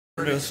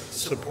earnest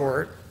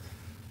support,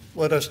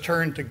 let us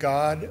turn to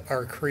God,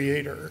 our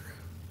Creator.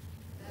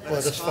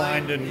 Let us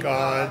find in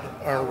God,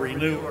 our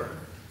Renewer.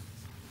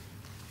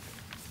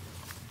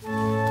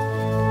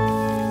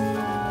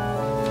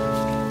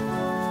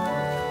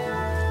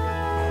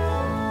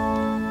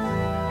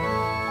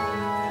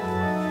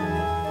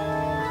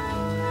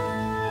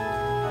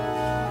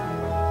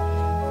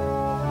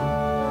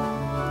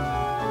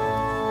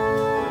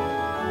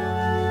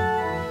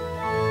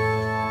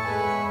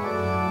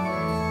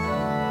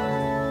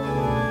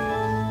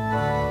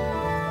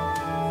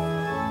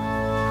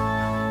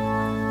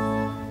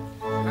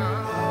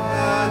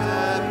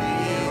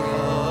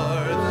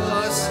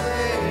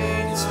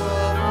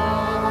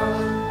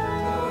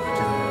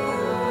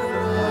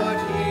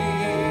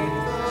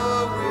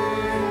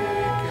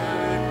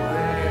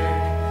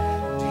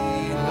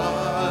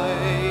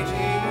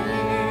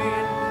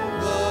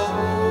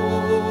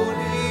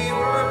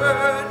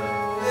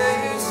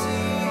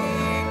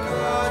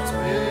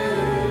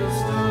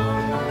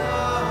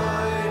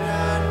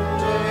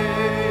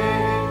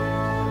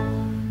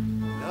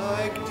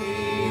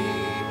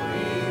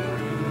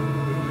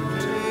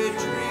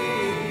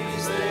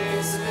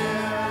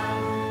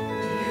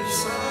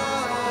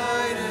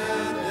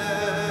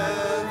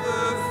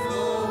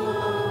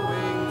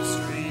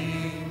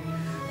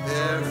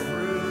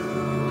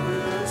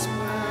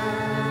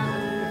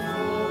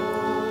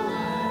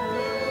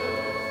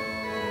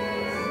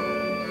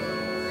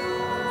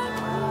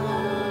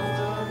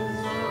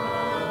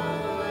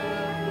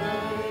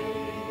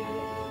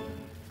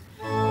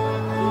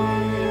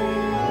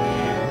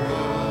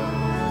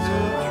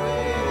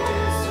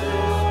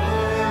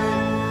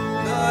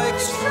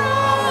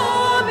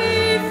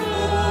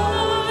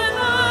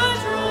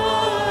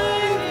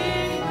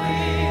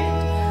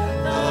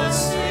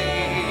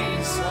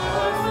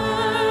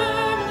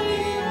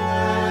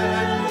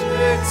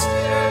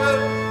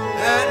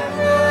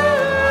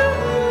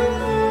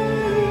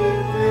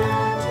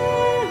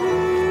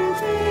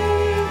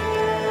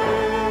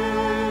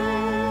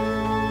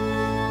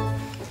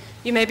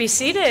 You may be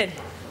seated.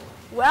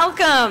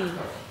 Welcome.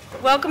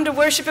 Welcome to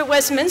worship at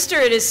Westminster.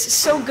 It is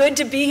so good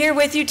to be here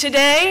with you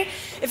today.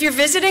 If you're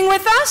visiting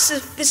with us,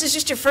 if this is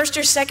just your first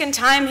or second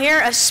time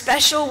here, a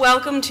special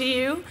welcome to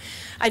you.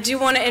 I do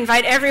want to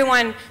invite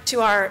everyone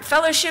to our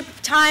fellowship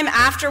time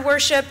after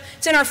worship.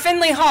 It's in our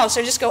Finley Hall,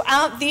 so just go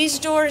out these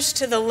doors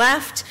to the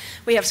left.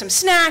 We have some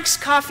snacks,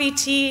 coffee,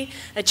 tea,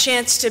 a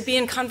chance to be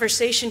in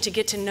conversation, to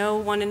get to know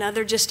one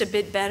another just a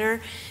bit better.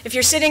 If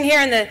you're sitting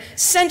here in the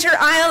center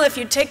aisle, if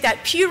you take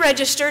that pew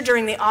register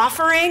during the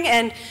offering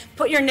and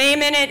put your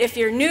name in it. If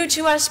you're new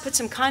to us, put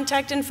some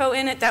contact info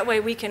in it. That way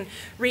we can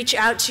reach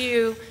out to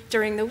you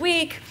during the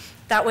week.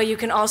 That way you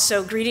can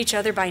also greet each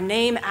other by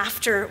name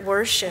after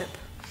worship.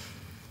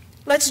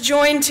 Let's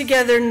join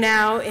together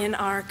now in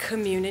our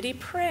community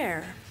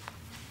prayer.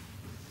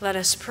 Let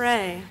us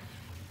pray.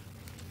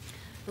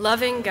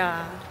 Loving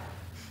God,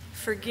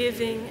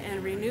 forgiving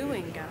and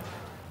renewing God,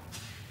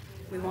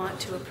 we want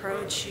to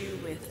approach you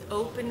with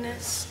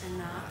openness and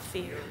not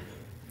fear.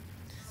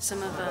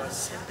 Some of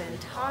us have been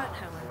taught,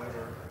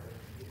 however,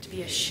 to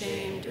be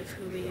ashamed of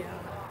who we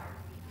are,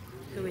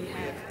 who we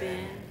have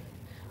been,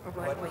 or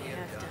what we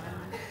have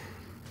done.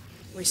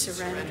 We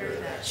surrender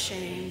that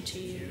shame to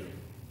you.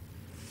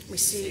 We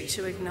seek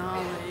to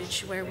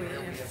acknowledge where we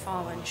have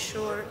fallen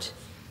short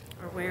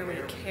or where we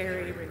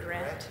carry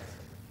regret,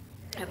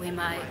 that we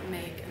might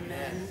make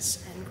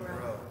amends and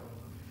grow.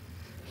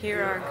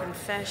 Hear our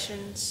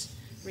confessions,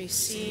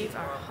 receive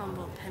our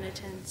humble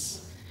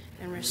penitence,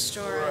 and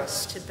restore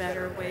us to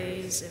better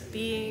ways of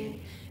being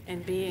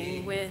and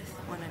being with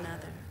one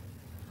another.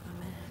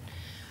 Amen.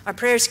 Our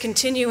prayers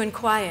continue in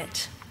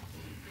quiet.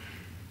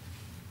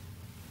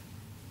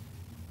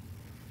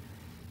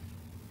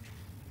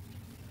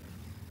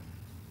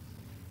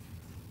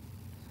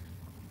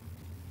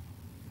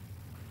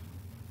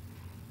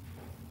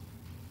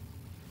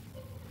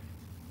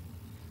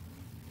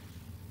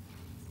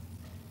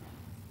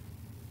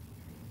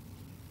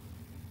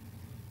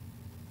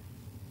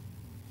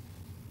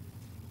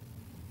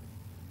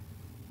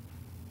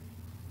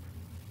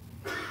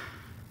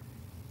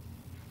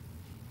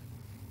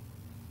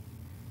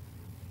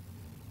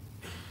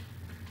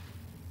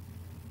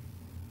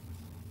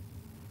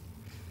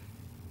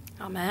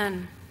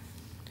 Amen.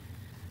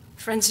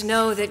 Friends,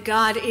 know that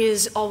God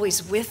is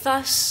always with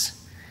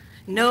us.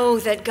 Know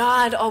that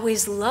God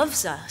always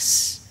loves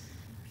us.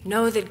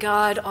 Know that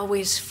God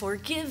always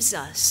forgives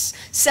us,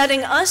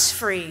 setting us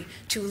free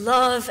to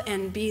love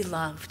and be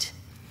loved.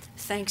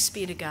 Thanks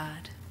be to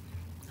God.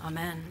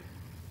 Amen.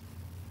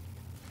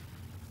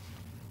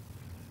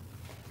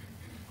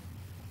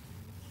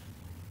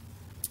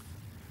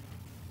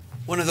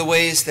 One of the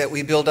ways that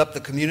we build up the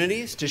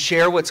community is to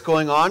share what's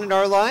going on in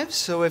our lives.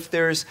 So if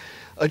there's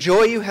a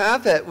joy you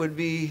have that would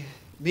be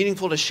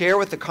meaningful to share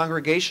with the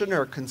congregation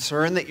or a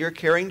concern that you're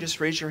carrying, just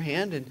raise your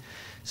hand and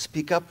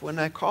speak up when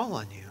I call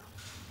on you.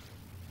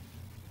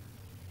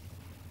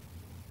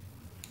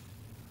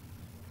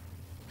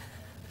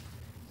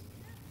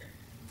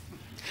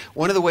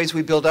 One of the ways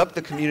we build up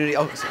the community.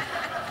 Oh, sorry.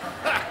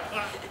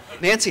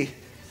 Nancy.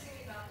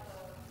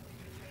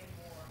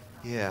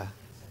 Yeah.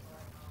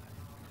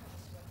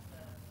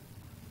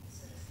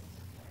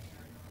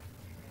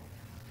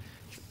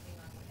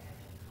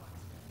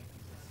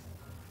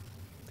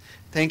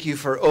 Thank you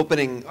for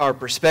opening our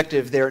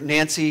perspective there.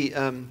 Nancy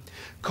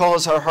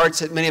calls our hearts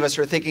that many of us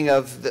are thinking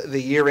of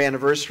the year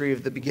anniversary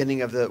of the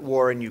beginning of the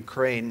war in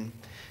Ukraine,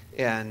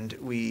 and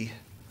we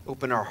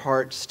open our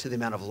hearts to the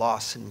amount of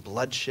loss and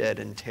bloodshed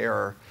and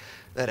terror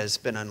that has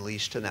been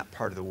unleashed in that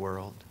part of the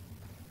world.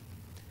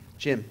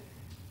 Jim.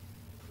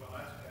 Well,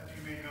 as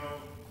you may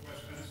know,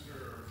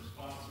 Westminster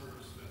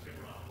sponsors the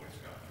Tiburon Boy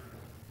Scout Troop,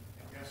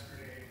 and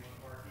yesterday one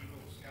of our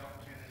Eagle Scout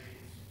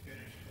candidates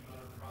finished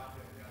another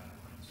project down in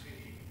Marin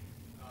City.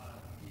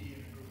 He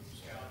and a group of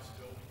scouts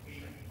built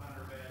 8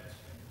 planter beds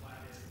and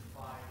planted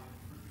 5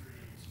 fruit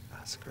trees.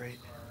 That's great.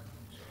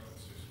 So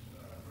it's just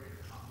a great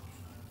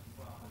accomplishment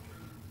from the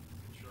troop,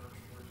 the church,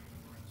 working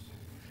in Marin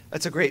City.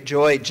 That's a great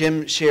joy.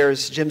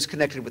 Jim's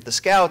connected with the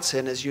Scouts,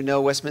 and as you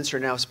know, Westminster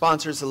now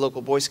sponsors the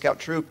local Boy Scout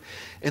troop,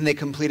 and they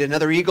complete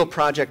another Eagle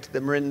project at the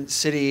Marin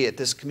City at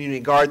this community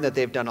garden that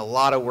they've done a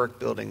lot of work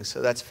building,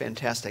 so that's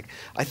fantastic.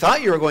 I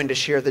thought you were going to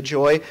share the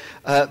joy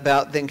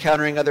about the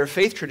Encountering Other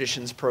Faith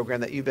Traditions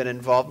program that you've been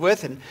involved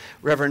with, and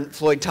Reverend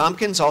Floyd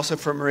Tompkins, also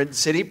from Marin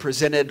City,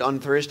 presented on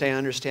Thursday. I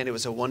understand it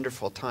was a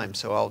wonderful time,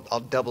 so I'll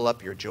double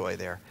up your joy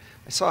there.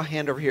 I saw a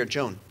hand over here.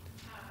 Joan.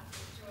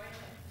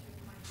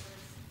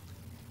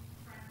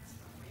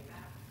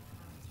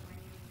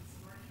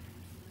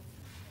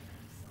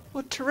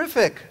 Well,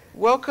 terrific.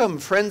 Welcome,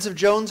 friends of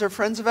Jones or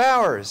friends of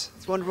ours.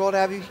 It's wonderful to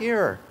have you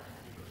here.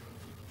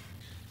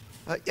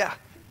 Yeah,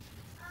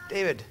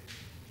 David.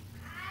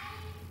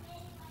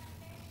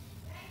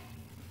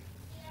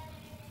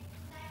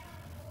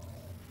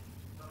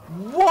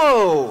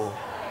 Whoa.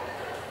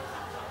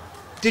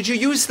 Did you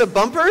use the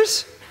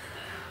bumpers?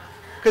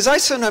 Because I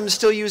sometimes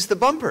still use the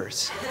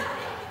bumpers.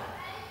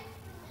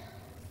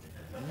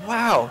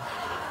 Wow.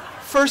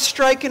 First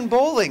strike in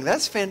bowling.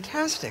 That's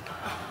fantastic.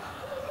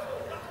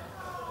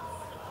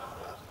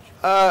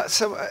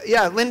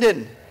 Yeah,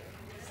 Lyndon.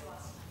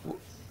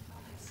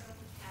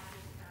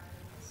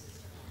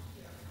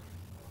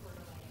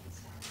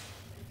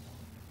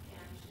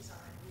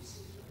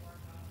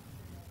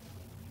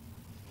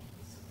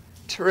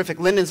 Terrific.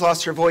 Lyndon's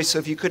lost her voice, so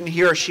if you couldn't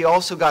hear her, she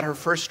also got her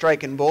first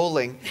strike in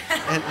bowling.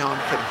 And, no,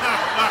 I'm kidding.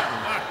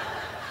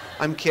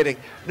 I'm kidding.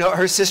 No,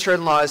 her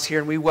sister-in-law is here,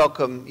 and we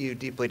welcome you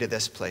deeply to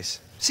this place.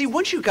 See,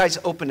 once you guys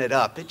open it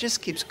up, it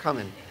just keeps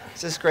coming.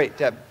 This is great,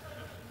 Deb.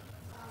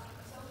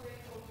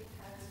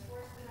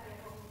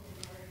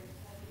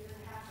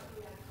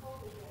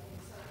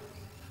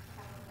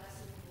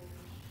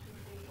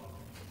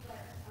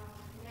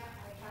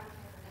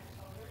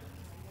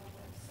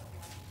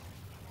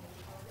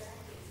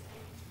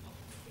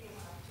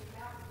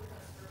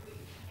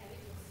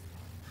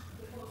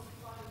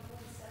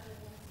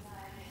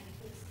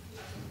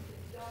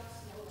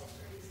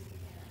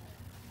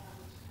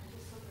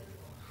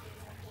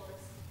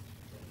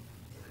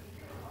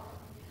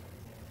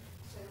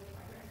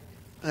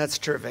 That's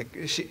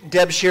terrific.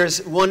 Deb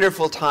shares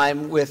wonderful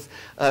time with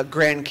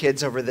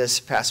grandkids over this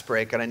past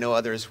break, and I know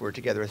others were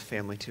together with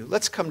family too.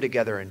 Let's come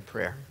together in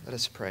prayer. Let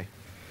us pray.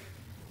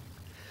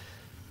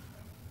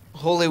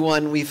 Holy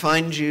One, we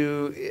find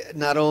you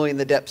not only in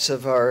the depths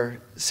of our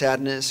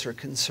sadness or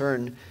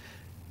concern,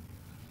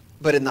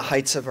 but in the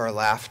heights of our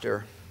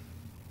laughter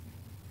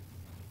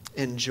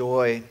and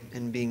joy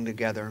in being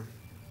together.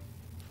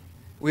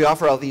 We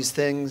offer all these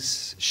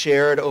things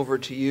shared over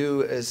to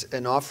you as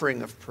an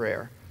offering of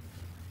prayer.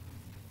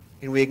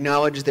 And we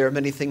acknowledge there are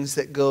many things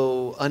that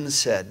go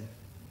unsaid,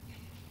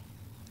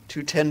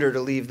 too tender to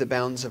leave the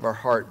bounds of our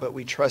heart, but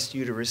we trust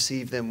you to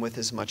receive them with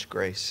as much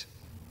grace.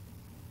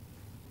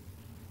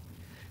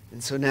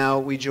 And so now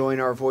we join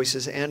our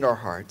voices and our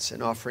hearts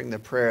in offering the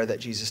prayer that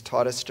Jesus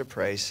taught us to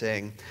pray,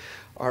 saying,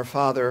 Our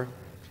Father,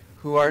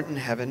 who art in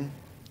heaven,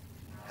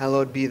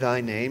 hallowed be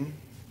thy name.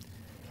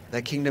 Thy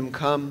kingdom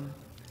come,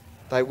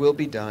 thy will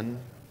be done,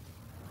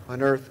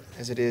 on earth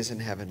as it is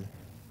in heaven.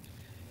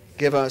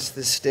 Give us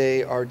this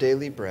day our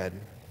daily bread.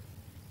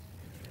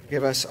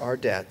 Give us our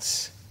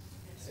debts,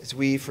 as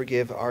we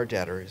forgive our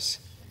debtors.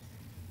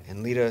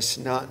 And lead us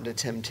not into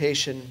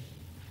temptation,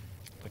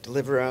 but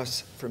deliver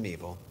us from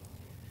evil.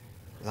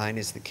 Thine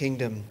is the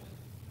kingdom,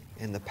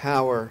 and the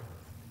power,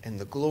 and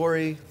the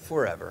glory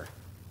forever.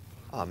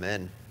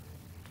 Amen.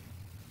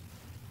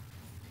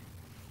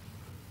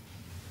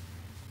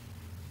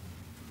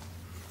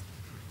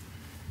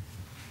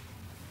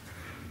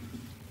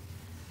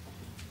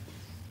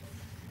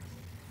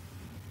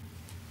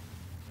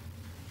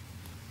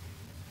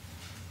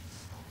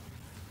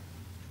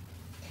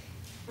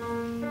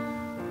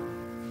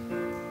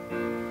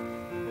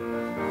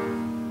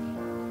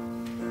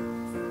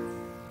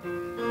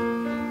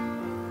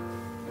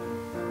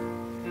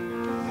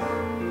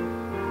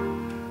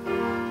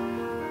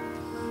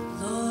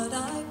 Lord,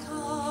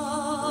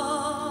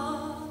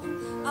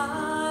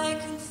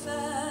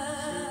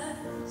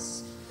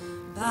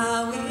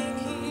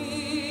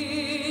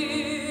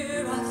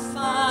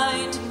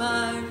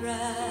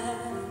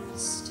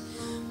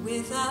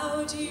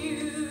 without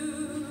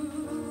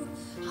you,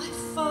 I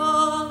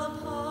fall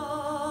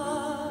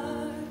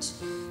apart.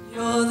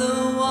 You're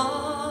the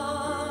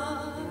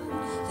one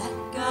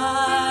that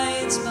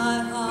guides my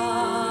heart.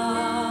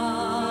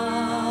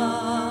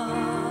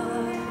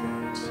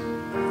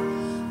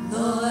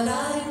 Lord,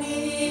 I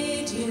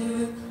need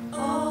you.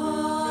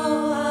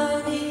 Oh,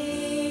 I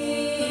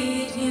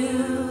need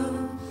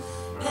you.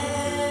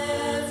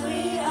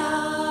 Every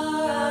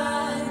hour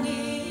I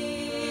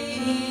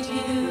need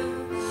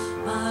you.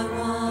 My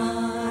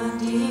one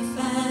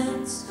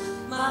defense,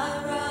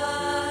 my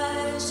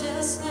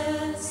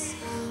righteousness.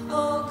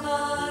 Oh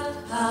God,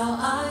 how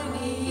I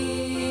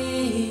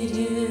need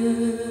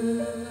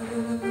you.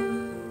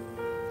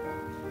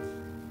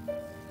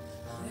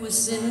 Where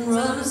sin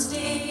runs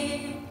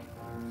deep,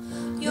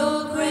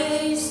 your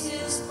grace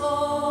is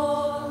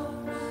born.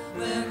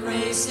 Where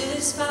grace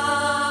is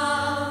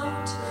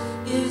found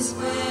is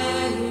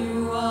where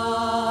you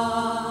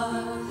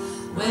are.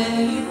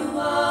 Where you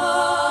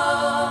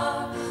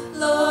are,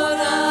 Lord,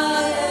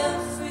 I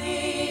am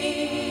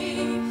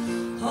free.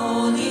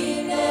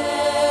 Holiness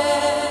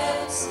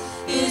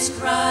is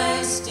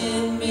Christ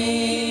in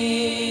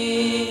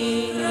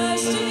me.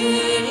 Christ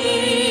in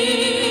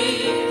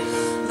me.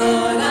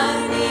 Lord,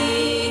 I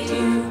need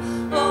you.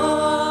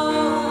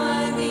 Oh,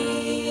 I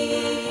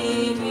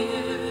need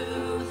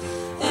you.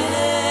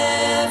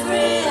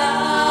 Every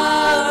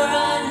hour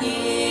I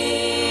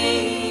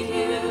need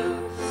you.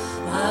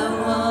 My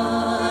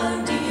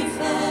one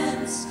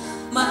defense,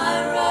 my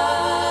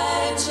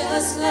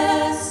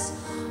righteousness.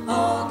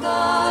 Oh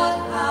God,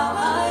 how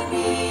I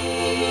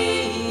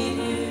need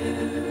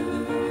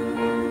you.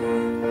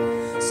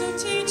 So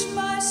teach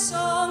my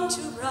song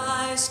to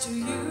rise to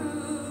you.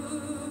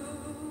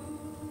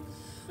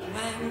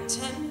 When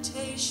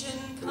temptation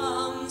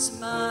comes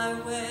my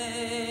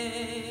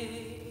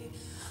way,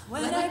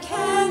 when I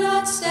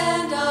cannot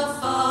stand, I'll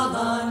fall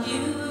on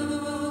you.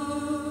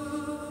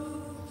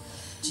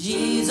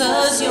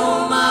 Jesus,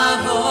 you're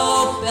my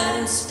hope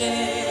and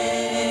stay.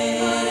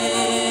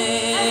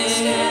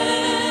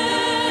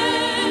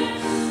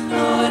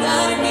 Lord,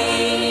 I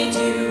need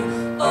you.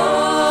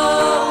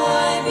 Oh,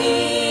 I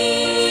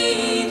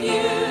need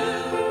you.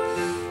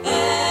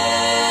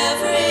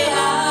 Every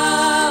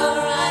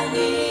hour I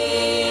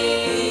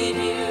need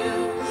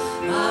you.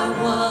 My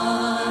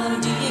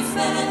one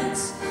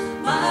defense,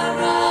 my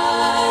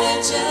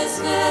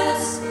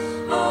righteousness.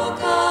 Oh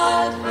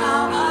God,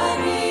 how I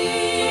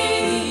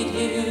need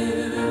you.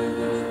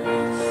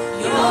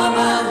 You're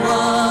my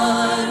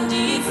one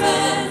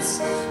defense,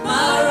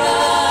 my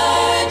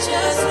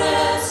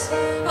righteousness.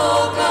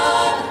 Oh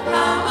God,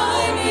 how I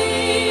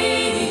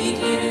need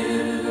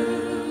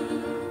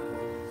you.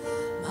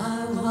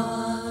 My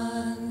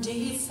one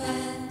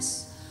defense,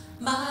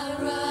 my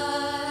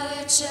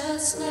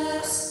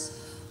righteousness.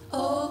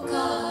 Oh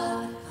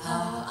God,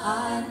 how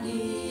I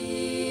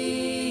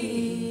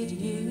need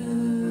you.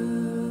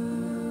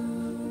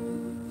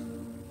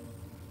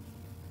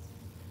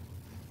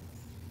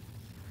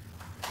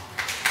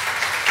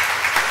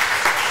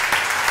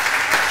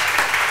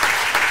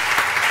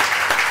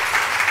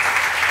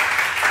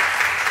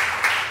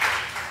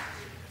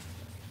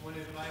 I want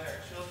to invite our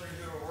children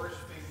who are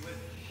worshiping with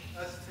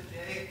us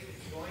today to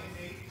join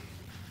me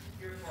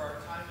here for our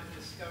time of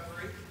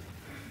discovery.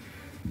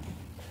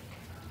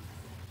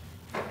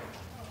 I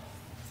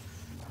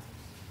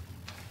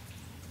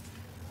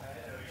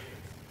know you.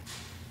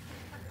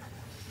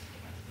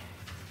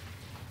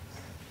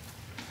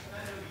 And I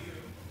know you.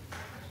 I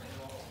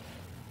know all.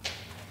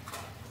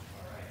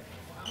 All right.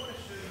 Well, I want to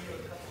show you a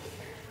couple of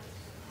pictures.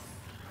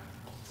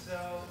 So,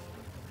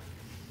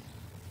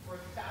 for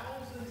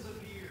thousands of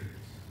years,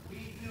 we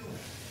humans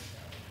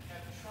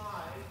have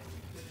tried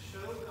to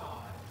show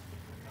God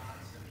that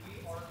we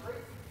are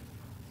grateful.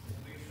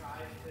 We've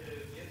tried to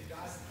give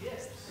God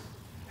gifts.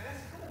 And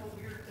that's kind of a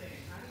weird thing.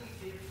 How do you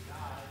give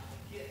God a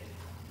gift?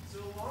 So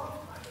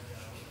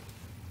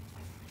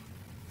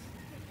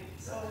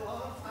a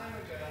long time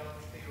ago,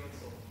 think of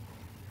what's old.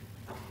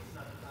 It's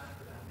not the time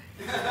for that.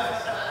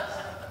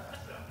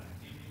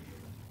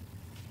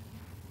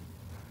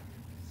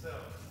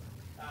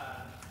 A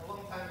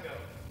long time ago,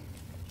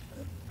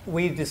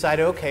 we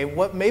decided, okay,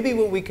 maybe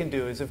what we can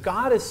do is if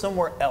God is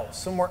somewhere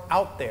else, somewhere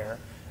out there,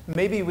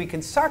 maybe we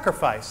can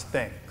sacrifice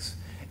things.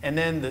 And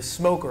then the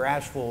smoke or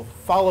ash will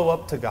follow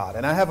up to God.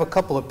 And I have a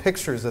couple of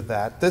pictures of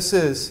that. This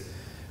is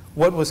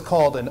what was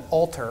called an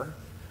altar,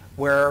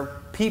 where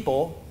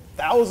people,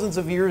 thousands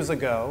of years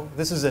ago,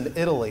 this is in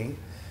Italy,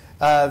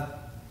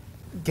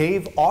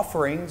 gave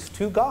offerings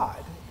to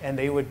God. And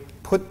they would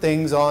put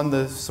things on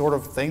the sort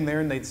of thing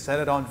there, and they'd set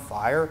it on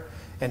fire.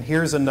 And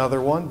here's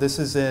another one. This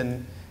is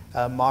in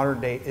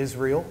modern-day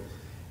Israel.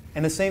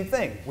 And the same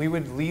thing. We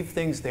would leave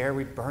things there,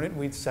 we'd burn it,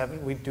 we'd sever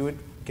it, we'd do it,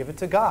 give it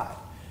to God.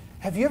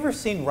 Have you ever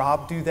seen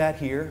Rob do that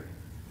here?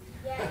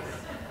 Yes.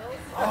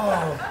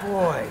 Oh,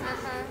 boy.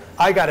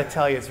 I got to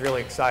tell you, it's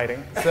really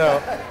exciting.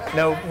 So,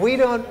 no, we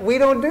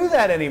don't do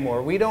that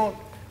anymore. We don't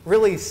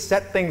really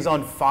set things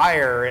on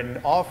fire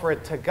and offer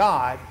it to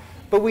God.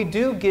 but we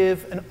do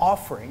give an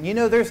offering. You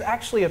know, there's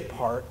actually a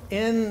part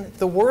in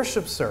the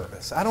worship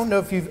service, I don't know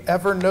if you've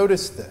ever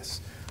noticed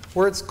this,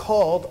 where it's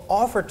called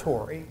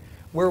offertory,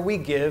 where we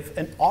give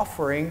an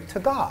offering to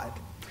God.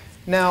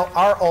 Now,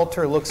 our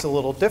altar looks a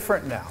little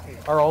different now.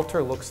 Our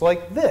altar looks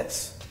like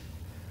this,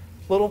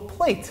 little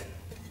plate.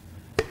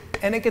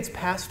 And it gets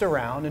passed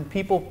around, and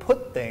people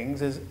put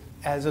things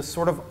as a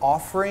sort of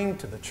offering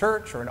to the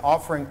church or an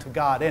offering to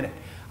God in it.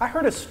 I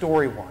heard a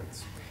story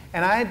once,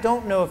 and I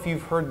don't know if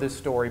you've heard this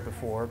story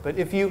before, but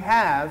if you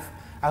have,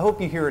 I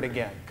hope you hear it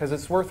again, because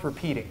it's worth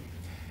repeating.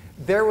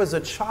 There was a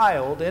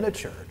child in a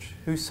church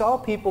who saw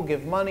people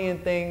give money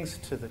and things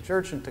to the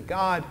church and to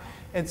God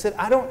and said,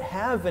 I don't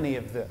have any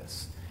of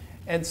this.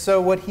 And so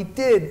what he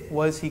did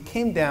was he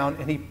came down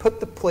and he put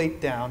the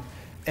plate down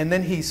and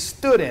then he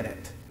stood in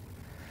it.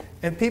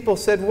 And people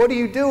said, what are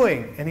you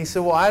doing? And he said,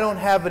 well, I don't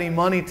have any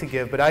money to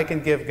give, but I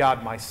can give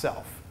God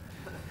myself.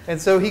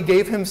 And so he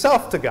gave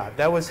himself to God.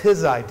 That was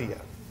his idea.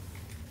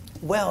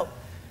 Well,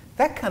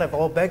 that kind of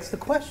all begs the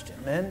question,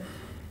 man.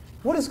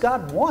 What does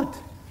God want?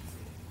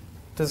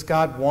 Does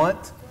God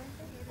want,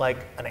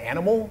 like, an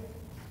animal?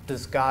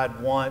 Does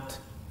God want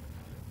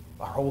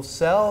our whole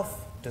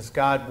self? Does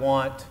God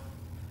want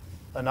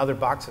another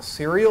box of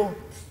cereal?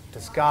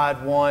 Does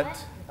God want,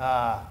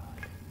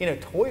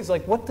 toys?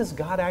 Like, what does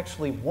God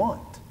actually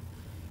want?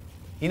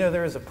 You know,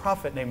 there is a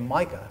prophet named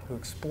Micah who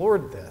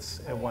explored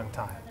this at one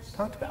time.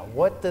 Talked about,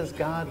 what does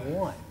God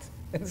want?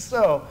 And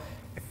so,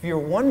 if you're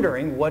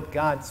wondering what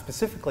God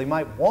specifically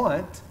might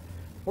want,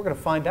 we're going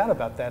to find out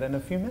about that in a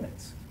few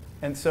minutes.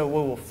 And so we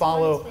will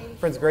follow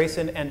Friends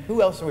Grayson. And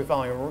who else are we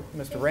following?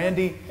 Mr.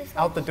 Randy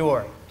out the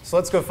door. So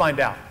let's go find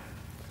out.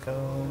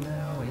 Go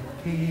now in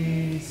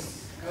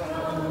peace.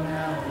 Go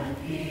now in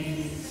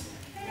peace.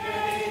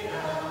 May the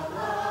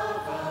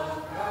love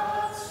of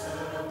God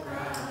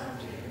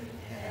surround you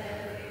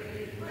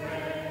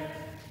everywhere,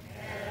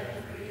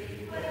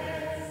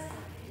 everywhere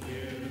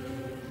you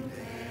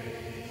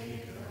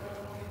may go.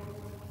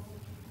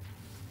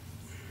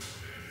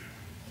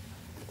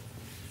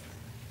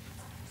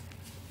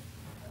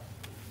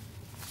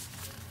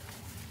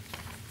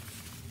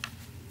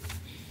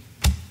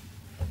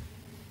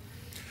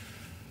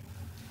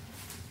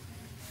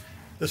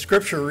 The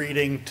scripture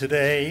reading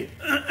today,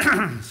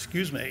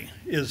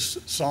 is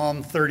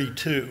Psalm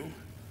 32.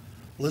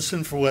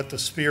 Listen for what the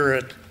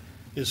Spirit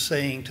is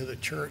saying to the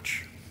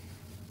church.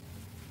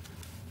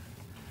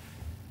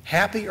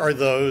 Happy are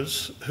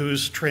those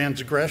whose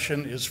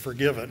transgression is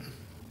forgiven,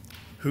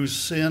 whose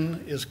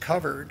sin is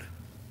covered.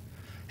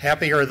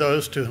 Happy are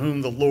those to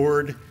whom the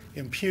Lord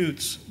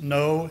imputes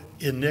no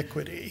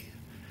iniquity,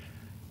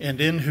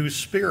 and in whose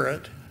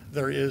spirit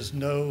there is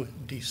no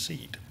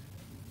deceit.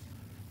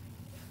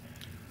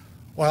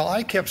 While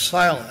I kept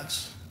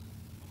silence,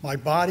 my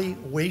body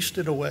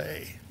wasted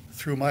away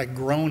through my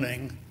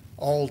groaning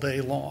all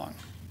day long.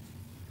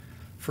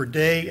 For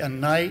day and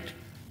night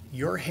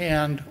your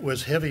hand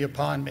was heavy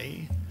upon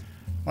me.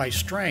 My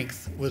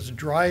strength was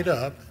dried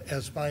up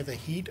as by the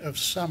heat of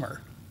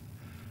summer.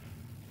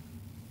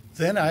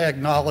 Then I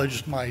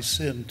acknowledged my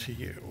sin to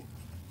you,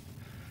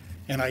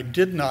 and I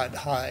did not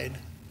hide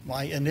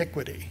my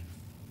iniquity.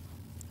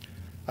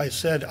 I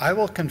said, I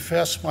will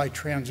confess my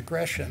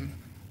transgression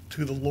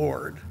to the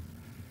Lord,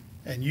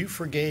 and you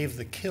forgave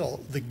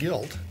the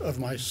guilt of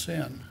my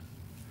sin.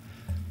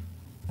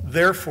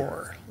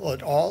 Therefore,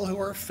 let all who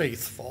are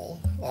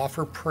faithful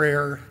offer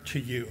prayer to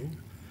you.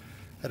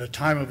 At a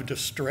time of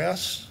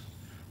distress,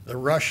 the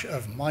rush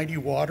of mighty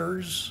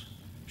waters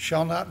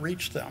shall not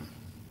reach them.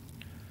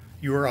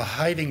 You are a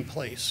hiding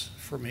place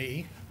for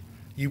me.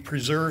 You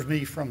preserve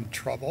me from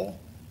trouble.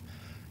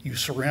 You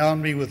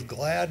surround me with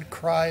glad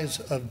cries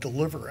of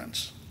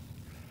deliverance.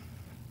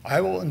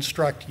 I will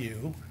instruct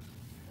you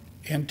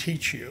and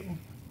teach you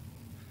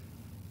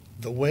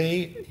the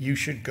way you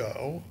should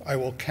go. I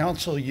will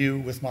counsel you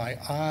with my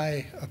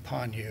eye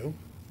upon you.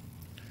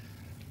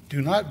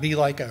 Do not be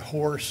like a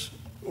horse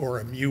or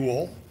a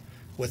mule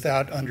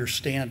without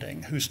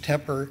understanding, whose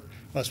temper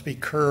must be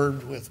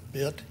curbed with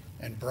bit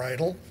and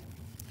bridle,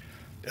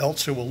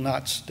 else it will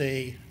not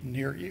stay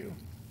near you.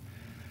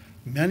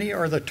 Many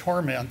are the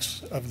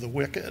torments of the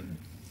wicked,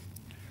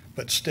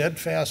 but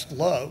steadfast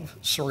love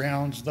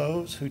surrounds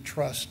those who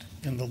trust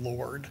in the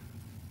Lord.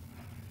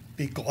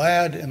 Be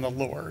glad in the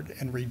Lord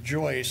and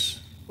rejoice,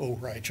 O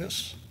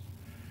righteous,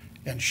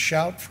 and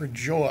shout for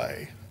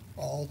joy,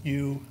 all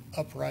you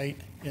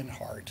upright in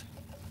heart.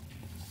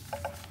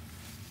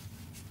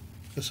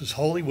 This is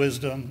holy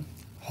wisdom,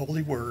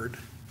 holy word.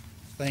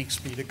 Thanks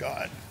be to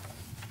God.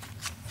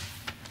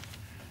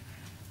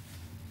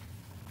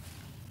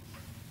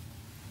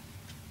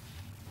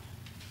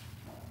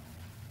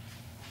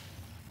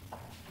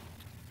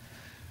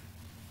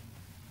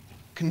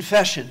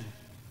 Confession.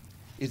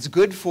 It's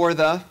good for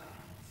the...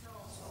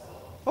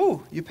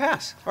 Oh, you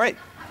pass. All right.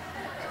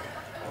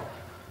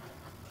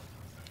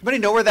 Anybody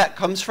know where that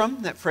comes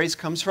from? That phrase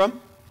comes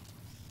from?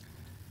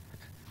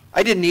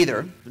 I didn't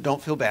either.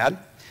 Don't feel bad.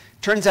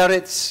 Turns out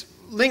it's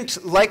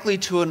linked likely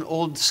to an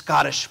old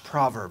Scottish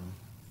proverb.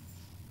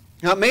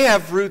 Now, it may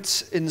have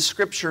roots in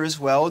Scripture as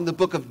well. In the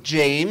book of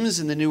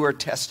James in the Newer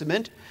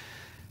Testament,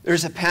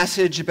 there's a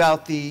passage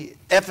about the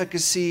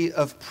efficacy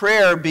of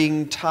prayer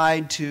being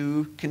tied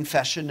to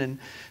confession and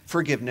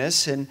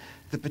forgiveness, and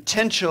the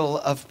potential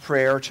of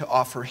prayer to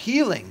offer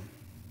healing.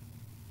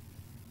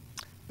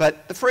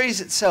 But the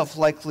phrase itself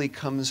likely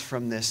comes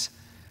from this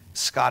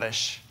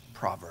Scottish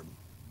proverb.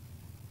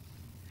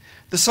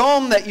 The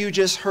psalm that you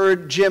just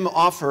heard Jim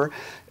offer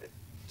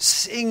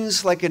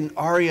sings like an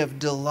aria of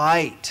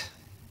delight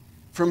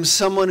from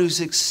someone who's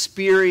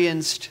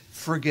experienced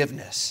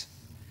forgiveness.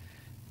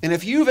 And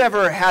if you've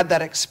ever had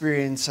that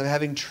experience of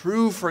having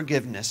true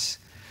forgiveness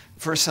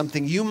for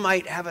something, you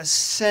might have a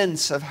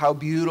sense of how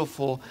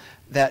beautiful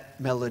that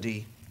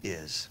melody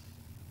is.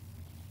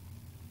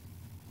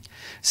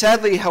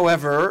 Sadly,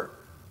 however,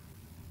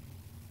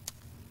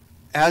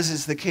 as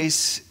is the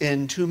case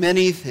in too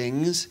many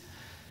things,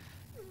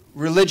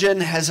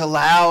 religion has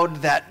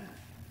allowed that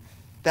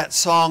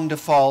song to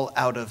fall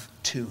out of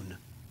tune.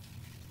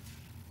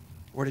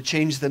 Or to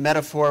change the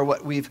metaphor,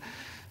 what we've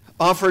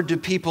offered to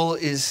people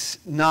is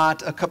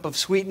not a cup of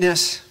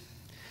sweetness,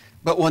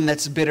 but one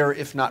that's bitter,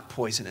 if not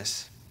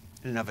poisonous,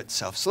 in and of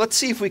itself. So let's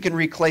see if we can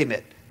reclaim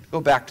it. Go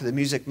back to the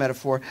music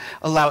metaphor,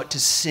 allow it to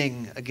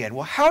sing again.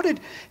 Well, how did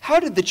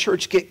the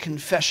church get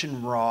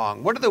confession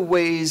wrong? What are the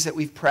ways that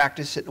we've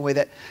practiced it in a way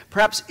that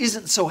perhaps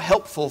isn't so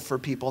helpful for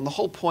people? And the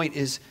whole point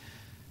is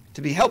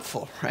to be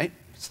helpful, right?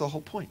 That's the whole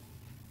point.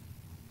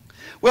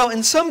 Well,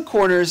 in some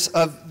corners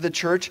of the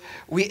church,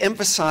 we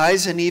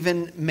emphasize and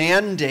even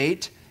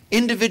mandate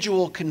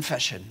individual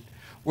confession,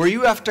 where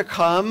you have to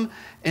come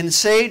and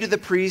say to the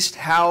priest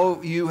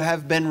how you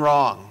have been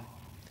wrong.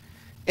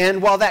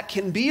 And while that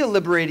can be a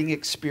liberating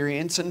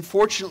experience,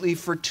 unfortunately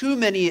for too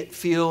many it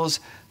feels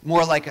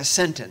more like a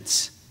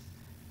sentence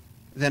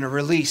than a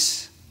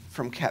release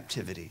from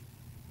captivity.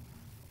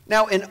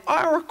 Now, in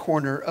our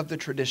corner of the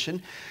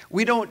tradition,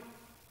 we don't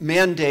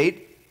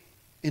mandate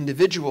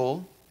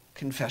individual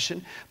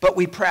confession, but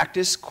we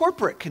practice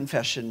corporate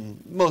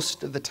confession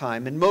most of the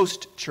time in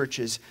most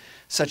churches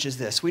such as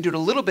this. We do it a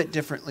little bit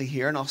differently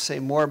here, and I'll say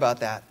more about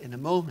that in a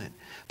moment.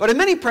 But in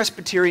many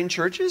Presbyterian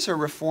churches or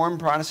Reformed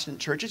Protestant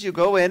churches, you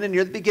go in and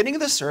near the beginning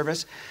of the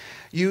service,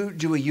 you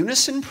do a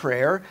unison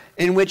prayer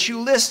in which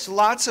you list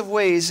lots of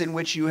ways in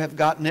which you have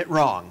gotten it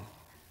wrong.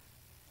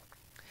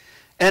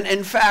 And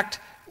in fact,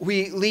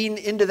 we lean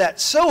into that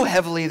so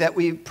heavily that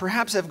we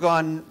perhaps have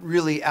gone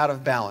really out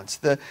of balance.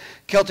 The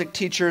Celtic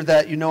teacher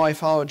that you know I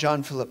follow,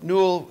 John Philip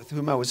Newell, with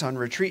whom I was on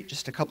retreat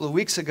just a couple of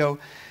weeks ago,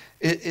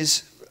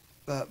 is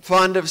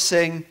fond of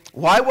saying,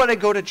 why would I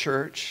go to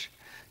church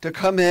to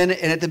come in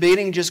and at the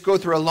beginning just go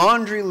through a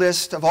laundry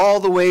list of all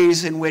the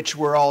ways in which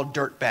we're all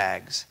dirt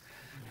bags?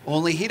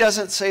 Only he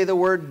doesn't say the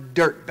word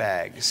dirt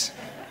bags.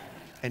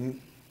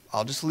 And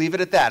I'll just leave it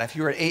at that. If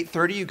you were at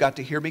 8:30, you got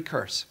to hear me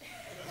curse.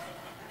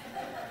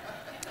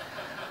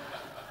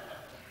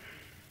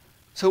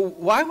 So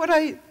why would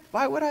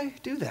I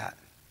do that?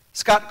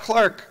 Scott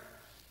Clark,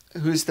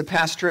 who's the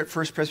pastor at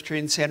First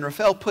Presbyterian San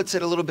Rafael, puts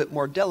it a little bit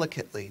more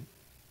delicately.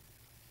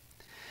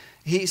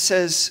 He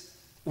says,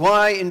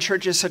 why in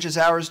churches such as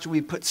ours do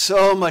we put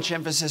so much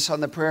emphasis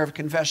on the prayer of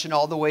confession,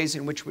 all the ways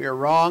in which we are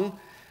wrong,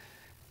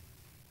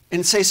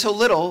 and say so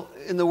little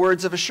in the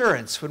words of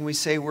assurance when we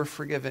say we're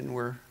forgiven,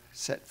 we're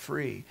set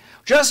free?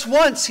 Just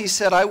once, he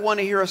said, I want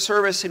to hear a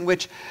service in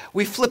which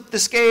we flip the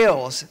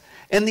scales,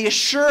 and the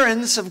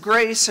assurance of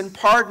grace and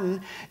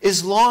pardon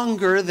is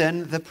longer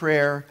than the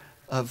prayer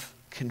of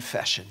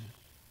confession.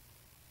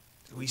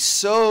 We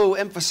so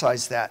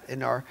emphasize that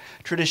in our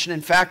tradition.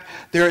 In fact,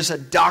 there is a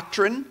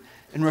doctrine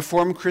in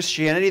Reformed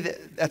Christianity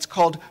that's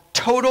called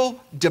total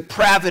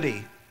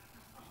depravity.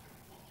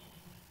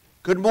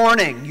 Good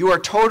morning. You are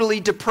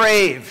totally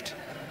depraved.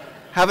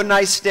 Have a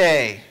nice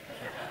day.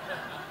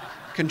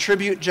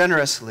 Contribute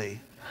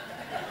generously.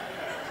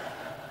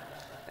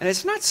 And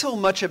it's not so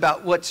much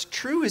about what's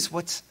true as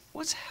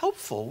what's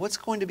helpful, what's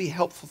going to be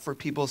helpful for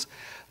people's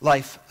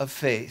life of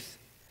faith.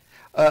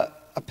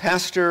 A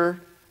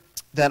pastor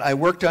that I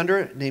worked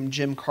under named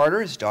Jim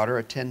Carter, his daughter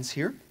attends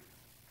here,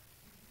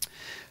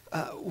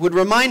 would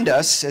remind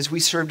us, as we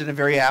served in a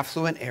very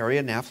affluent area,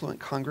 an affluent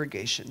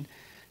congregation,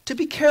 to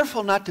be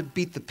careful not to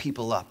beat the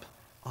people up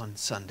on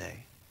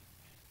Sunday.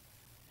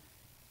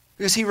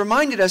 Because he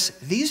reminded us,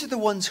 these are the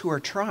ones who are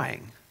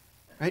trying,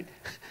 right?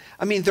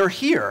 I mean, they're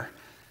here.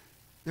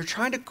 They're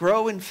trying to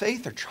grow in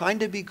faith. They're trying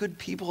to be good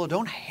people.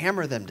 Don't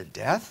hammer them to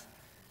death.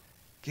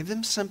 Give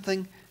them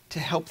something to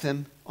help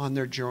them on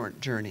their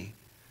journey.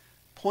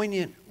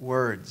 Poignant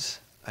words,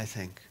 I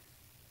think.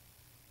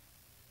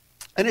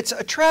 And it's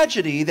a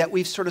tragedy that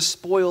we've sort of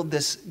spoiled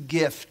this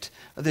gift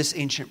of this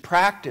ancient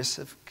practice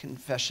of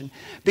confession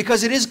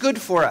because it is good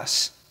for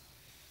us.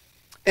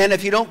 And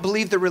if you don't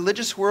believe the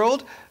religious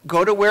world,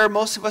 go to where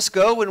most of us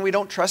go when we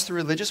don't trust the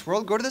religious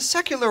world. Go to the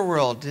secular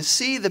world to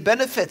see the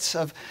benefits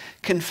of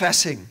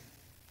confessing.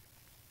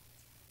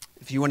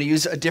 If you want to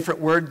use a different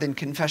word than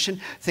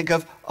confession, think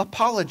of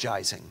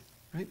apologizing.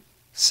 Right?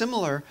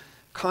 Similar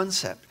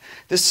concept.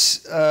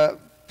 This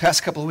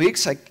past couple of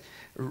weeks, I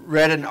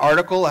read an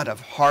article out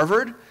of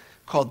Harvard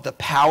called The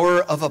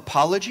Power of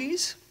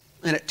Apologies,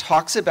 and it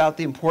talks about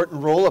the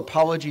important role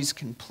apologies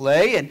can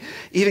play and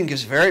even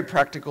gives very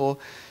practical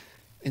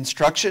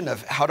instruction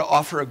of how to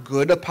offer a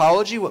good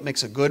apology, what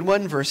makes a good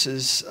one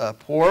versus a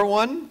poor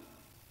one,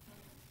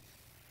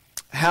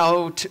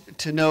 how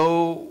to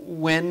know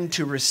when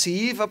to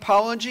receive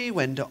apology,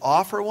 when to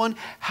offer one,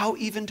 how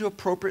even to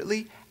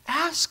appropriately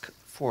ask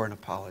for an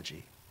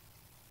apology.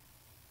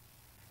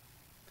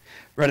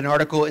 Read an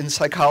article in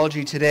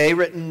Psychology Today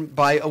written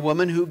by a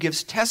woman who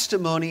gives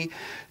testimony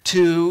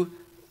to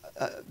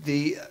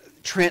the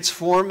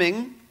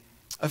transforming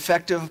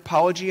effect of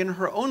apology in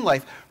her own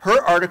life. Her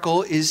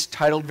article is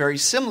titled very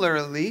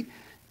similarly,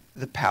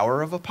 The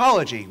Power of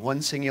Apology.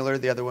 One singular,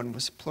 the other one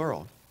was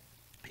plural.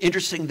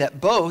 Interesting that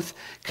both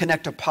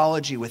connect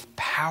apology with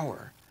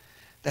power,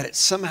 that it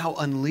somehow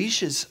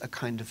unleashes a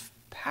kind of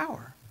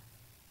power.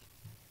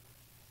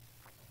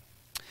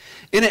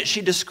 In it,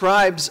 she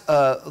describes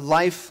a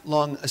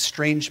lifelong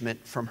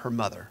estrangement from her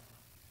mother.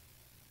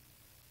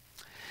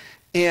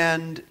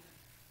 And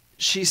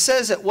she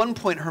says at one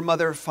point her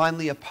mother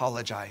finally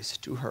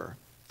apologized to her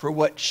for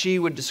what she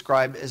would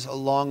describe as a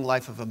long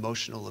life of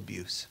emotional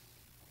abuse.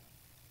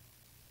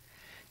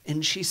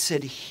 And she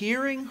said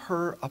hearing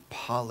her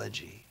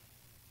apology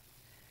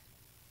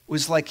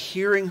was like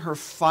hearing her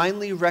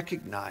finally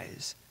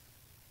recognize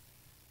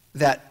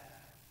that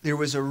there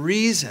was a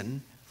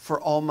reason for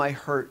all my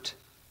hurt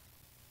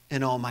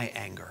and all my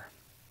anger.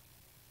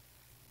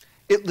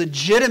 It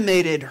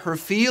legitimated her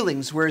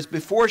feelings, whereas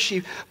before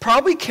she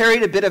probably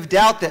carried a bit of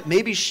doubt that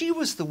maybe she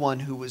was the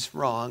one who was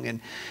wrong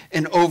and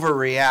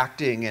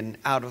overreacting and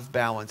out of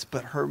balance.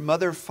 But her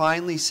mother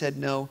finally said,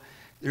 no,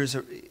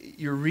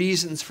 your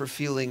reasons for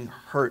feeling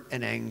hurt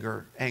and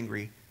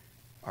angry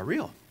are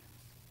real.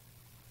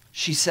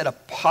 She said,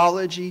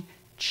 apology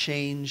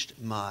changed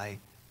my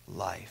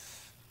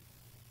life.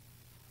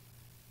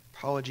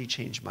 Apology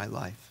changed my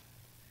life.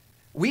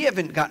 We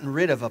haven't gotten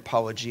rid of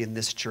apology in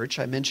this church.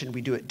 I mentioned we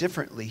do it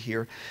differently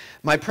here.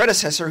 My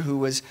predecessor, who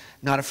was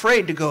not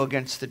afraid to go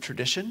against the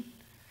tradition,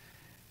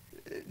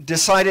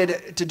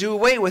 decided to do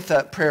away with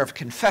the prayer of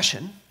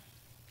confession,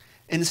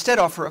 instead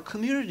offer a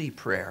community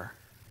prayer,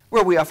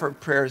 where we offer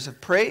prayers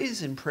of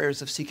praise and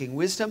prayers of seeking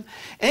wisdom,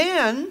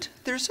 and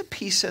there's a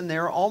piece in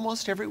there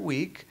almost every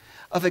week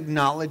of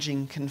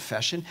acknowledging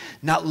confession,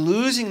 not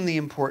losing the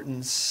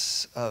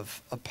importance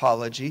of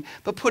apology,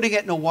 but putting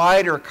it in a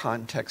wider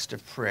context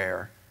of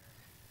prayer.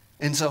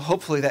 And so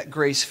hopefully that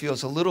grace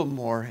feels a little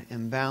more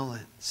in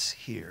balance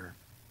here.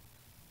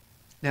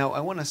 Now, I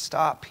want to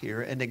stop here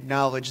and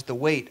acknowledge the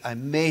weight I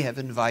may have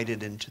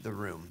invited into the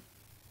room.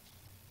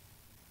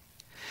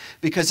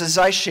 Because as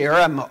I share,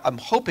 I'm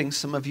hoping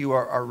some of you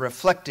are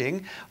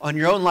reflecting on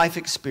your own life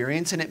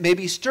experience, and it may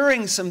be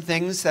stirring some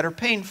things that are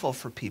painful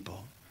for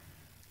people.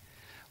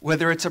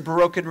 Whether it's a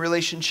broken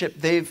relationship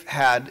they've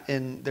had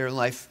in their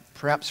life,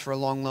 perhaps for a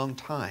long, long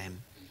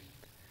time.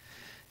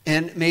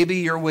 And maybe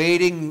you're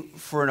waiting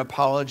for an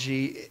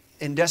apology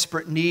in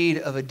desperate need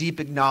of a deep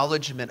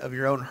acknowledgement of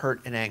your own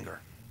hurt and anger.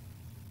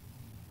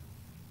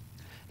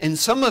 And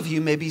some of you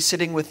may be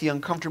sitting with the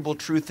uncomfortable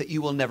truth that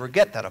you will never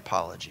get that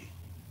apology,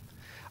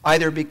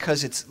 either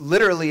because it's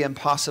literally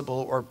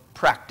impossible or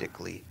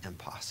practically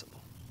impossible.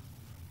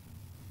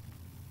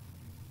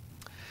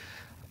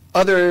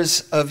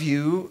 Others of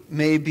you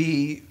may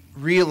be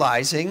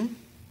realizing,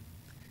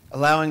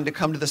 allowing to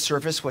come to the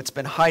surface what's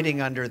been hiding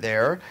under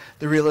there,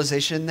 the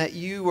realization that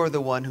you are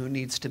the one who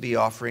needs to be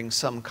offering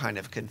some kind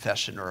of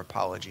confession or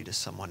apology to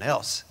someone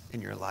else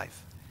in your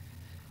life.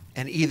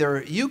 And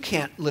either you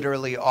can't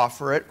literally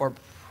offer it, or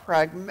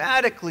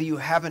pragmatically you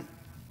haven't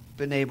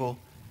been able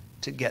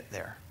to get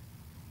there.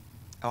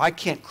 Now, I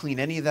can't clean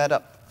any of that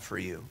up for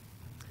you.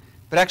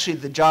 But actually,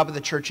 the job of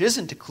the church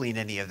isn't to clean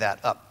any of that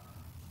up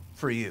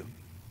for you.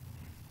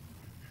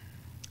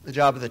 The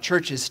job of the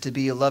church is to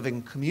be a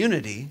loving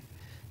community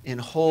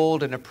and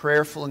hold in a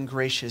prayerful and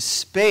gracious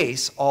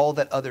space all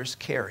that others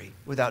carry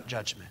without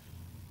judgment.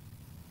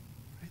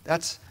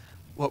 That's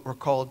what we're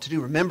called to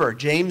do. Remember,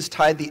 James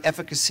tied the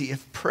efficacy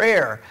of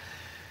prayer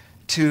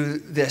to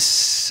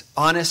this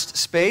honest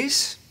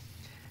space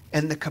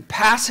and the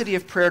capacity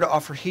of prayer to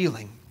offer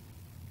healing.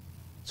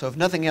 So if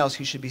nothing else,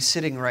 you should be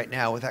sitting right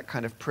now with that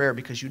kind of prayer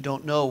because you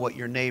don't know what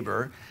your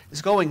neighbor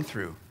is going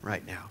through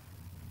right now.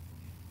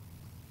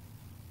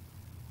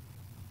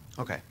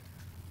 Okay.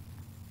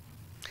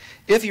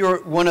 If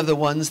you're one of the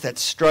ones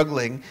that's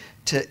struggling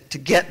to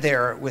get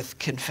there with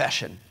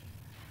confession,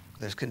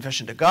 there's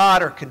confession to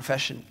God or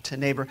confession to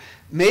neighbor,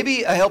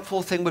 maybe a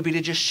helpful thing would be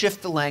to just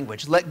shift the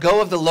language. Let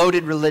go of the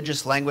loaded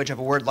religious language of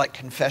a word like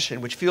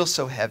confession, which feels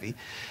so heavy,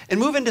 and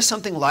move into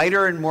something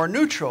lighter and more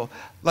neutral,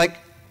 like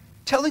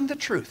telling the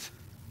truth.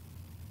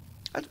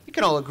 We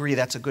can all agree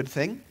that's a good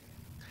thing.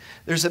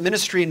 There's a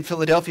ministry in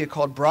Philadelphia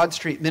called Broad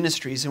Street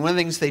Ministries, and one of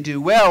the things they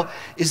do well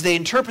is they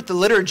interpret the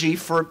liturgy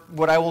for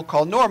what I will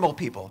call normal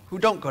people who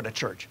don't go to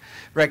church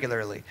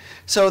regularly.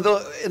 So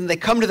they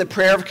come to the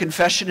prayer of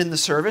confession in the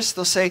service.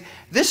 They'll say,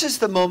 this is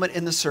the moment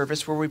in the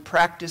service where we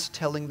practice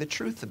telling the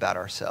truth about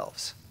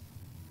ourselves.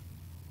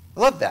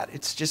 love that.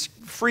 It's just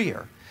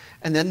freer.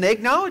 And then they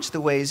acknowledge the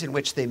ways in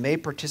which they may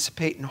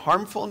participate in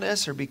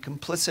harmfulness or be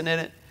complicit in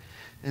it,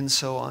 and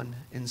so on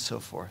and so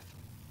forth.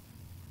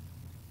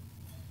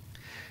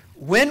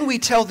 When we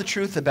tell the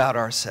truth about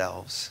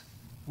ourselves,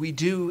 we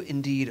do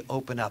indeed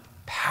open up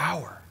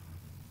power.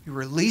 We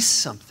release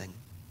something.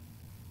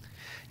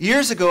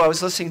 Years ago, I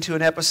was listening to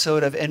an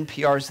episode of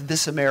NPR's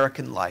This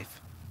American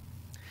Life,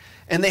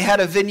 and they had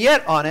a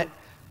vignette on it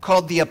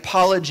called The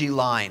Apology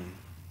Line.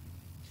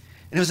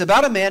 And it was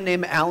about a man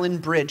named Alan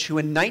Bridge, who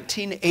in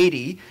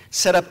 1980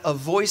 set up a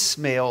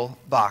voicemail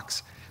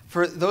box.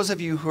 For those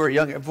of you who are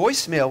younger,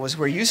 voicemail was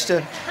where you used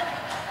to...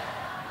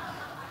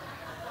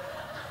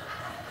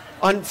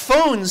 On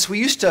phones, we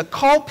used to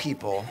call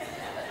people.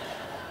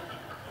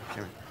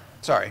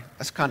 Sorry,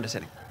 that's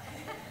condescending.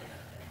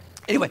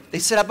 Anyway, they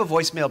set up a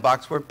voicemail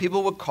box where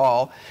people would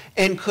call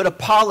and could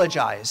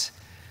apologize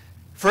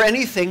for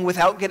anything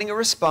without getting a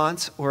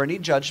response or any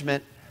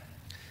judgment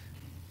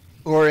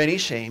or any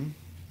shame.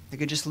 They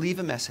could just leave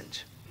a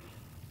message.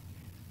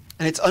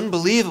 And it's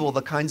unbelievable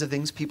the kinds of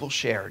things people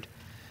shared.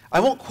 I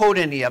won't quote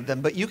any of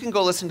them, but you can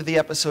go listen to the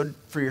episode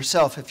for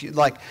yourself if you'd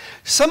like.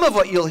 Some of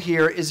what you'll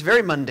hear is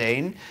very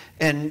mundane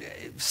and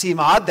seem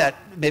odd that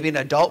maybe an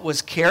adult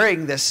was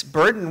carrying this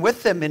burden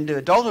with them into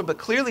adulthood, but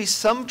clearly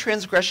some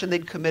transgression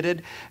they'd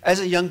committed as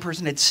a young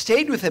person had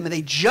stayed with them and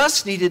they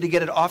just needed to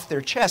get it off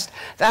their chest.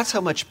 That's how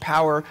much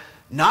power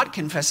not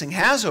confessing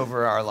has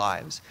over our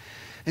lives.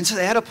 And so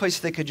they had a place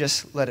they could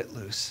just let it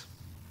loose.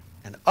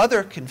 And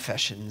other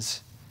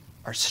confessions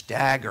are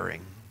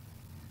staggering.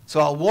 So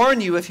I'll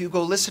warn you, if you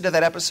go listen to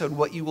that episode,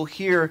 what you will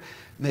hear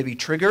may be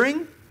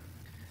triggering,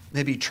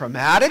 maybe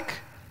traumatic,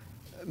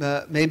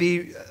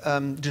 maybe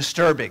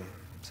disturbing.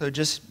 So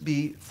just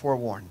be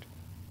forewarned.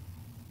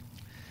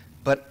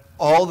 But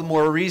all the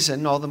more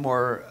reason, all the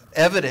more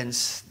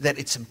evidence that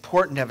it's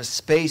important to have a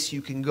space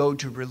you can go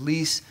to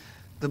release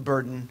the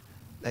burden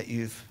that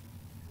you've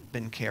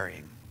been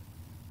carrying.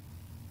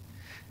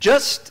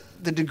 Just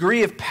the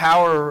degree of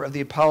power of the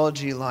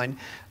apology line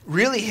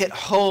really hit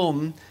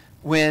home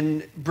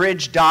when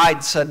Bridge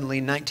died suddenly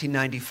in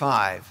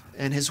 1995,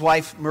 and his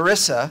wife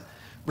Marissa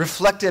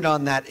reflected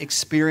on that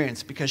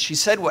experience because she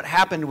said what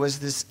happened was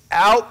this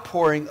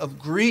outpouring of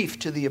grief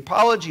to the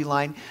apology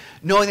line,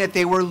 knowing that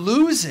they were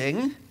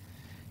losing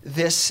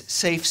this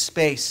safe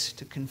space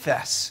to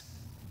confess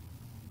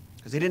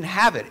because they didn't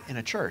have it in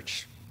a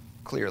church,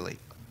 clearly.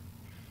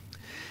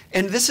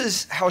 And this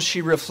is how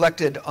she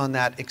reflected on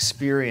that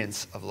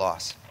experience of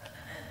loss.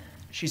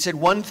 She said,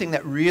 one thing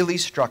that really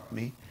struck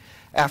me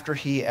after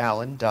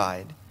Alan,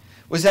 died,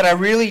 was that I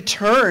really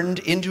turned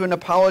into an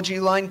apology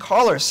line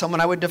caller, someone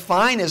I would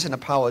define as an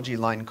apology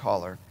line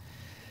caller.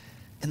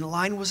 And the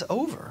line was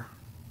over.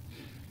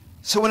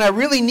 So when I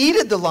really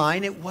needed the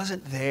line, it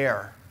wasn't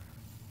there.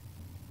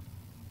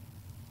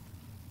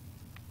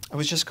 I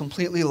was just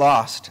completely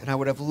lost, and I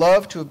would have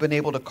loved to have been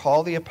able to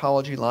call the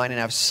apology line and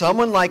have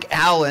someone like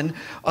Alan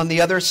on the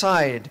other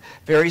side,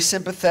 very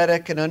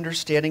sympathetic and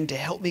understanding, to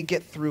help me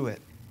get through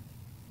it.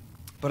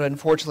 But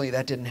unfortunately,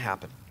 that didn't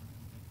happen.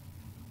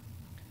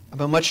 I'm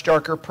a much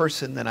darker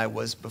person than I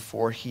was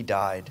before he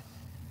died.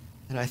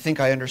 And I think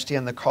I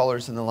understand the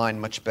callers in the line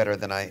much better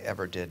than I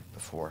ever did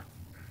before.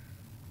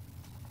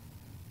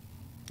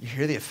 You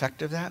hear the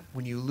effect of that?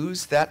 When you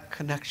lose that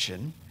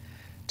connection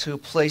to a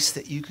place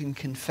that you can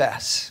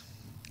confess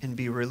and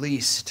be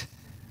released,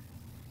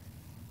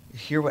 you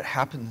hear what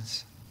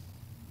happens.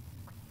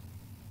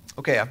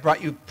 Okay, I've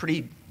brought you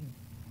pretty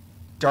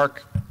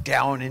dark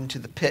down into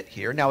the pit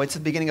here. Now, it's the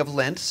beginning of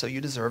Lent, so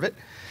you deserve it.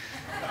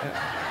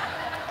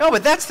 No,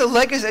 but that's the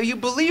legacy. You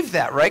believe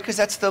that, right? Because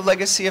that's the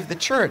legacy of the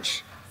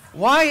church.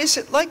 Why is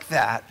it like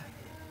that?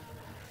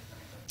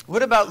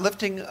 What about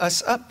lifting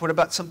us up? What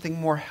about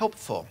something more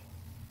helpful?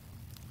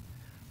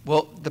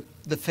 Well,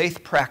 the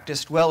faith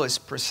practiced well is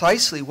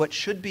precisely what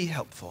should be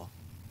helpful.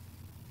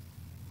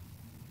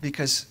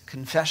 Because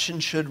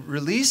confession should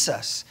release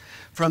us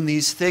from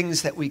these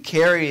things that we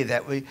carry,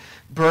 that we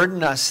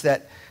burden us,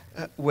 that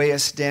weigh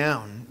us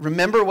down.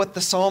 Remember what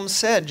the psalm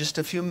said just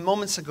a few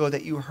moments ago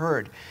that you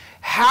heard.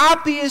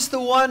 Happy is the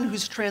one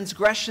whose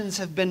transgressions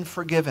have been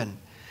forgiven.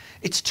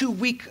 It's too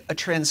weak a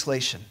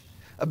translation.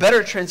 A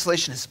better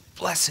translation is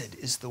blessed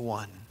is the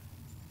one.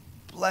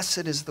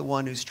 Blessed is the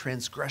one whose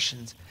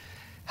transgressions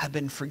have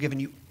been forgiven.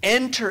 You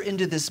enter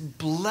into this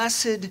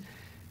blessed,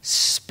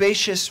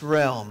 spacious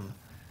realm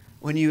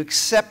when you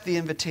accept the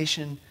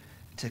invitation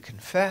to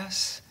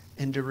confess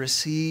and to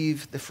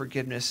receive the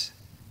forgiveness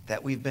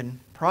that we've been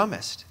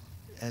promised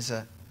as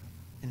an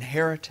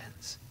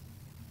inheritance.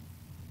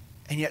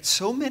 And yet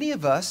so many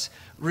of us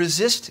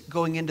resist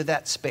going into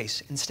that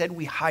space. Instead,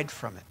 we hide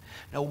from it.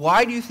 Now,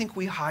 why do you think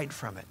we hide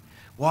from it?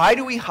 Why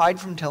do we hide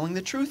from telling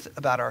the truth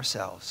about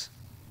ourselves?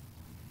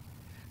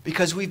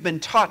 Because we've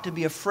been taught to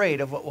be afraid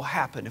of what will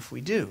happen if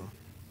we do.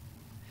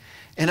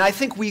 And I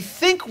think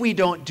we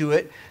don't do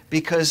it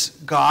because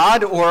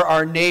God or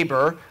our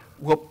neighbor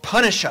will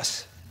punish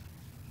us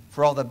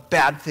for all the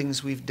bad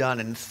things we've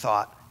done and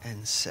thought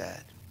and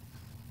said.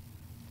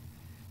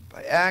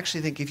 But I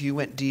actually think if you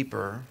went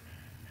deeper,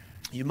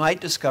 you might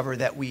discover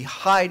that we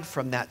hide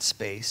from that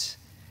space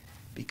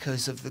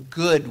because of the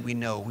good we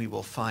know we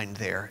will find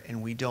there,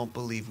 and we don't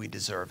believe we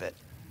deserve it.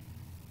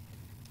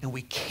 And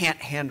we can't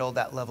handle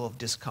that level of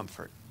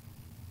discomfort.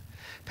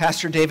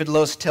 Pastor David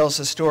Lose tells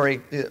a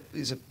story,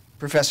 he's a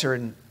professor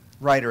and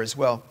writer as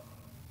well,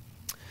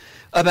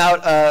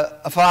 about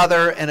a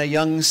father and a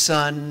young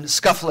son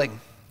scuffling.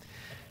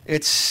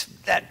 It's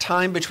that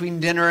time between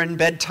dinner and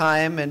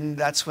bedtime, and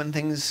that's when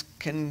things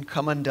can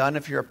come undone.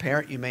 If you're a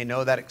parent, you may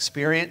know that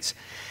experience.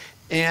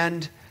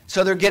 And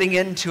so they're getting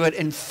into it,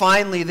 and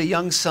finally the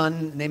young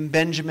son named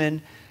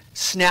Benjamin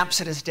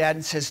snaps at his dad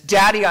and says,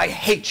 "Daddy, I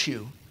hate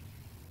you."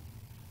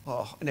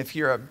 Oh, and if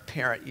you're a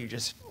parent, you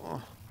just,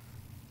 oh.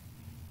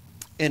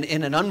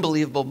 In an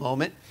unbelievable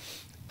moment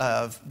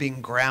of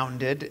being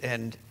grounded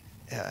and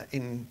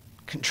in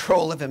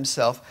control of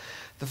himself,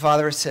 the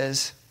father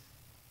says,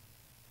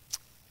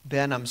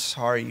 "Ben, I'm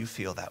sorry you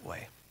feel that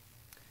way,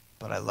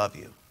 but I love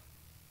you."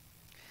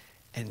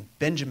 And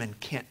Benjamin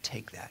can't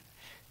take that.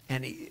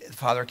 And the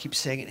father keeps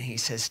saying it, and he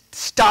says,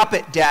 "Stop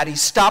it, Daddy,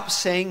 stop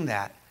saying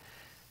that."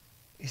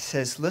 He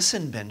says,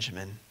 "Listen,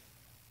 Benjamin,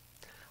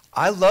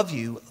 I love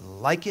you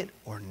like it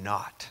or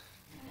not."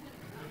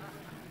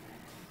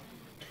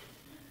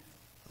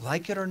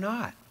 Like it or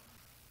not.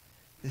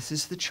 This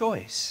is the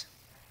choice.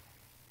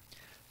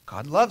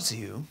 God loves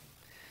you.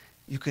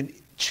 You can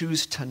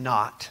choose to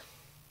not,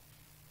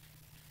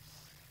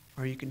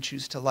 or you can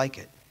choose to like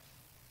it.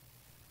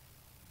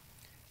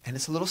 And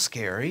it's a little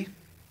scary,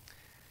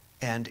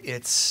 and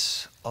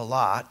it's a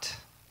lot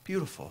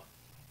beautiful.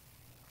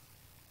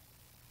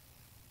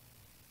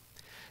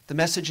 The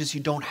message is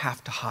you don't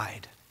have to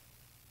hide.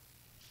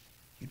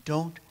 You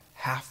don't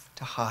have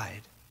to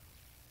hide.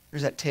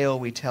 There's that tale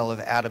we tell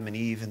of Adam and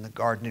Eve in the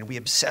garden, and we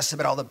obsess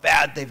about all the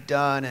bad they've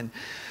done and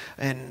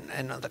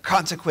the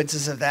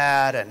consequences of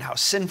that and how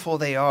sinful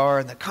they are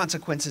and the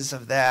consequences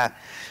of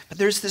that. But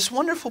there's this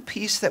wonderful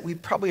piece that we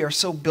probably are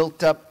so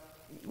built up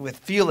with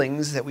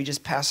feelings that we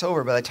just pass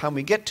over by the time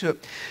we get to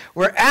it,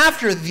 where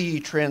after the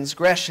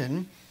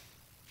transgression,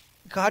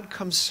 God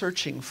comes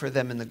searching for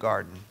them in the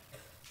garden.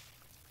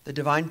 The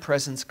divine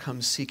presence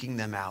comes seeking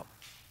them out.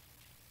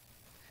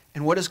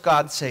 And what does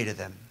God say to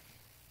them?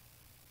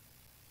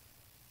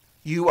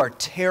 "You are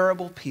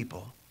terrible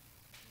people."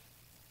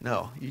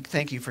 No,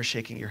 thank you for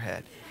shaking your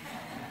head.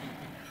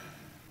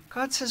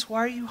 God says,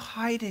 "Why are you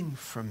hiding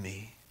from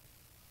me?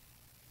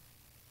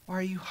 Why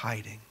are you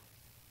hiding?"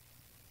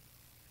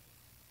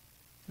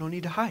 You don't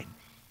need to hide.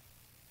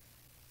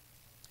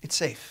 It's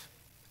safe.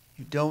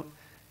 You don't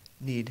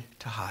need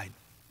to hide.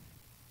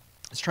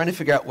 I was trying to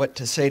figure out what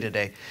to say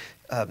today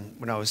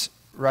when I was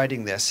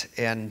writing this,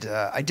 and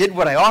I did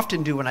what I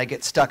often do when I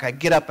get stuck. I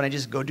get up and I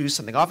just go do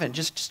something. Often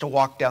just a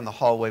walk down the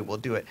hallway will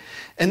do it.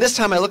 And this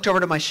time I looked over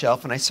to my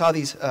shelf and I saw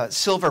these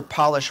silver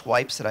polish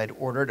wipes that I'd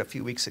ordered a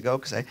few weeks ago,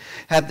 because I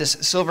had this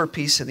silver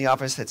piece in the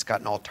office that's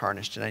gotten all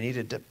tarnished, and I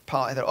needed to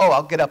polish. I thought,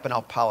 I'll get up and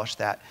I'll polish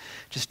that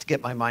just to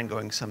get my mind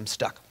going, because I'm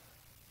stuck.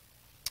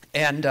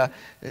 And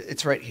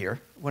it's right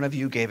here. One of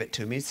you gave it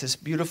to me. It's this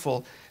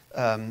beautiful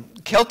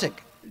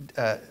Celtic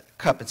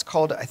cup. It's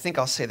called, I think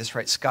I'll say this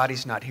right,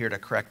 Scotty's not here to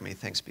correct me,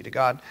 thanks be to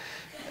God.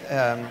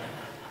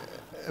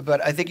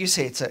 But I think you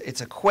say it's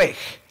a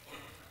quaich.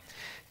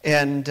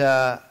 And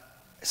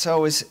so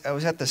I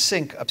was at the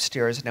sink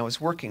upstairs and I was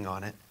working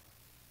on it.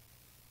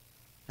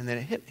 And then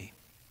it hit me.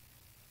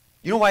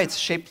 You know why it's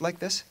shaped like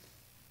this?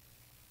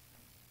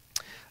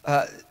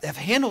 They have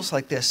handles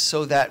like this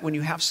so that when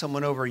you have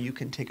someone over, you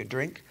can take a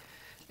drink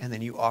and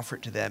then you offer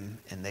it to them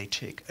and they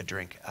take a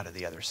drink out of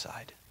the other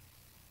side.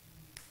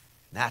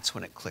 That's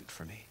when it clicked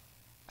for me.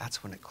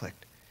 That's when it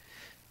clicked.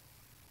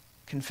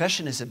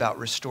 Confession is about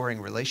restoring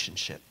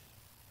relationship.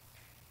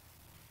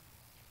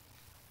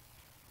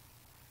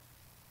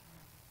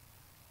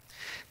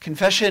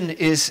 Confession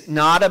is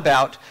not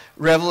about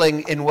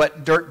reveling in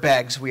what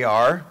dirtbags we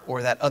are,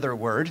 or that other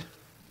word.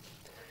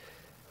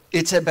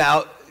 It's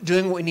about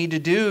doing what we need to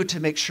do to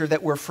make sure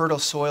that we're fertile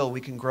soil,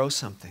 we can grow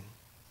something.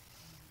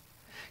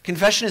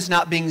 Confession is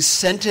not being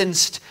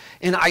sentenced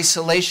in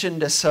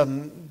isolation to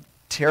some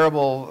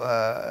terrible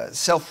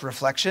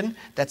self-reflection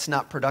that's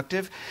not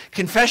productive.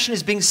 Confession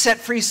is being set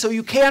free so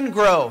you can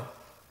grow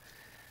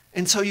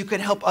and so you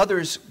can help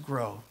others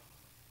grow.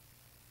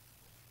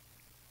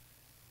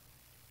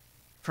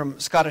 From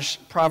Scottish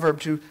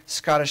proverb to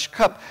Scottish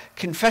cup,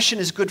 confession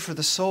is good for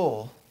the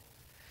soul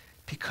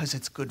because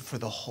it's good for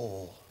the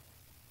whole.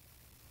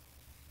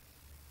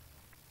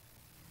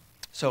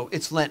 So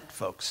it's Lent,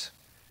 folks.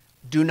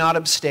 Do not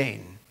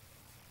abstain.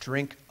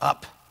 Drink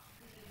up.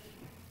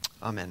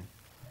 Amen.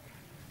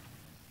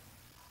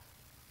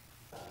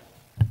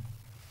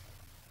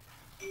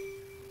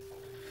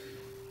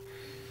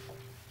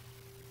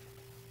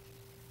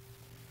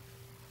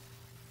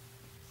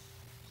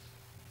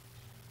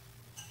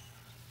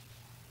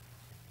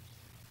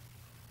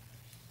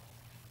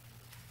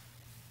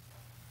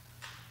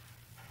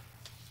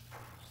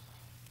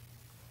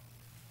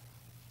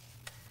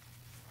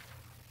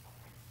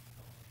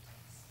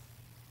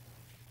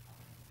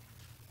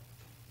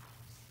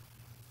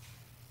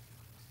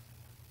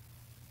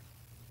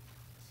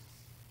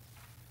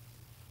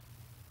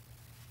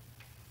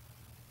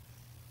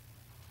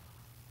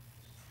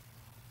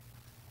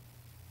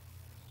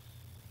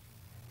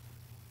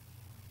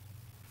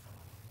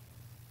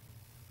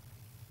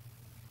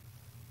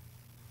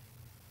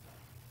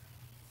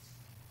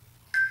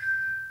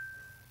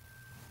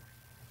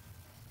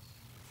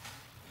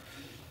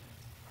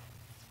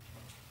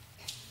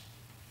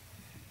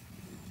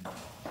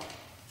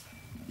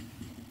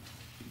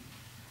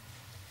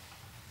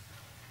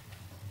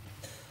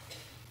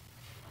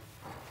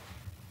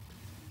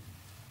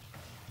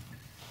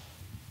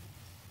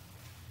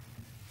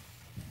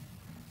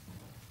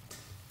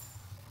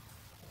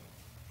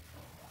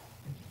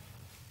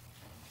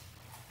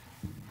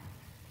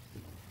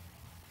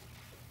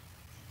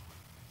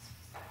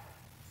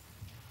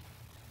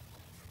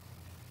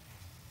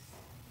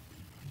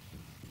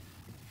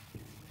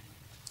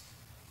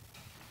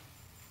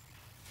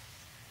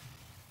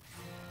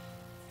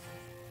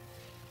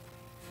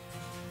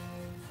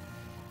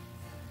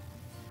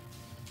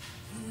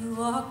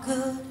 are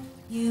good,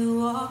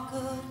 you are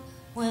good,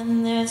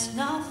 when there's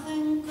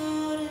nothing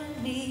good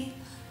in me.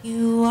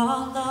 You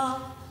are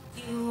love,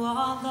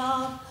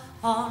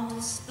 on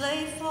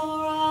display for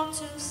all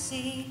to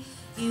see.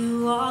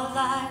 You are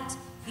light,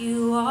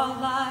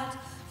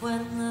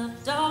 when the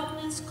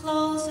darkness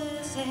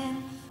closes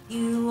in.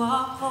 You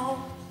are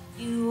hope,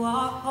 you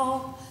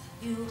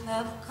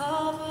have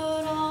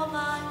covered all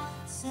my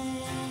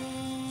sin.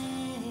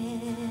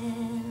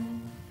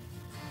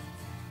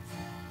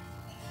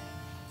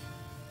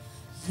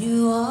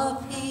 You are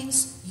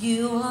peace,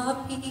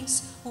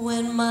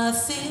 when my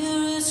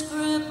fear is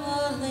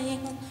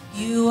crippling.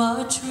 You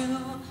are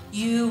true,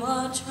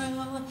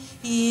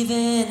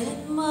 even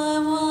in my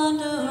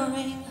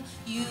wandering.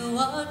 You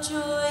are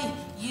joy,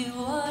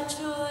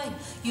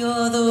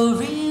 you're the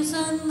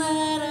reason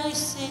that I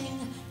sing.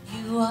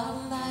 You are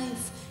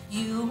life,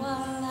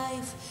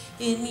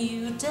 in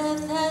you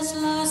death has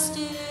lost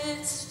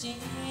its sting.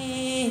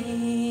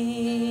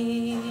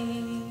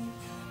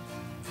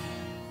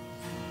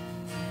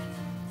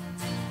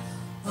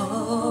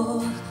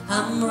 Oh,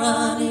 I'm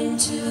running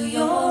to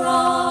your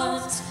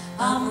arms,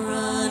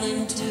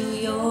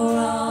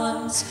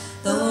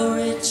 the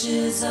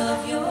riches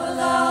of your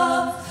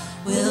love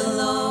will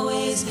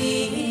always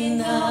be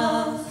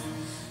enough.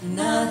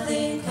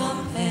 Nothing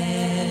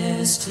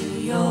compares to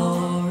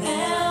your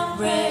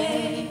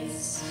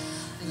embrace,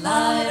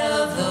 light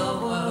of the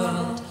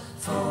world,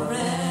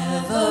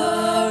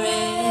 forever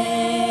reign.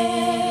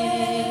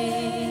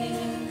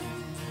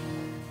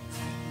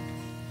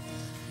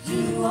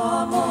 You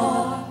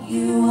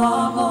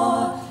are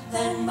more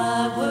than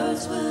my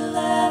words will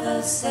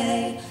ever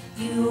say.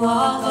 You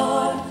are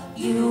Lord,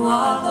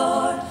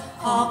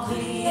 all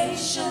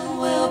creation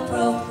will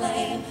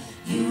proclaim.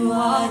 You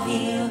are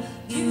here,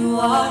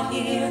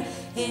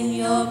 in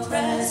your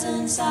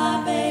presence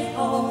I'm made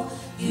whole.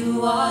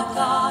 You are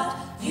God,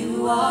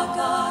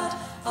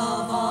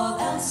 of all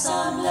else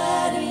I'm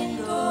letting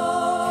go.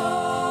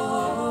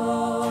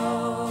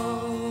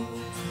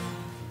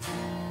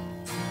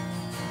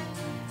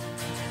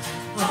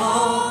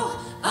 Oh,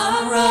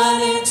 I'm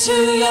running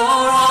to your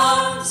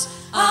arms,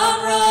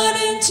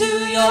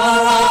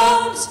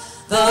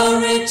 the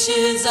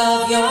riches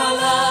of your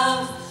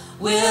love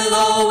will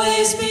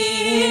always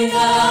be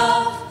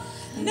enough.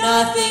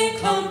 Nothing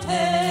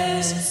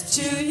compares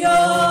to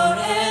your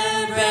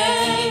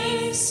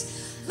embrace,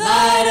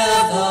 light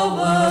of the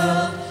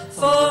world,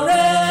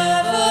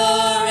 forever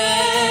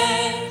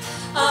reign.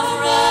 I'm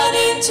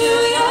running to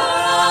your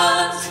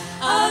arms,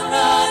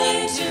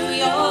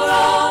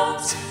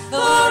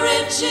 the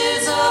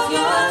riches of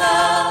your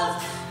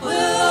love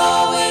will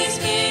always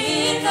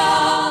be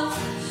enough.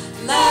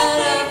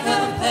 Nothing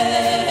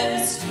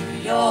compares to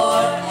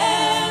your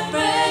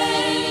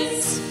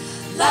embrace,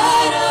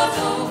 light of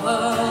the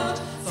world,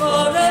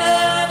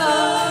 forever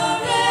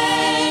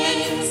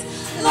reigns.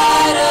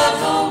 Light of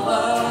the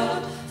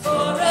world,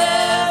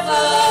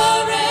 forever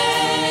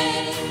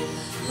reigns.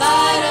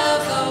 Light of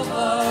the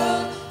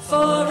world,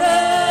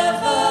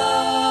 forever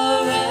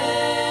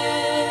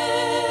reigns.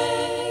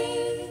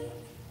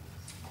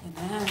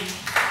 Amen.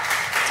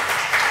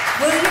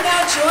 Will you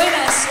now join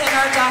us in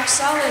our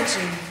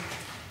doxology?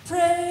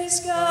 Praise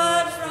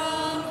God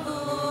from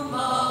whom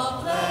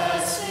all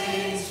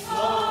blessings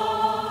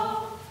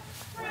flow.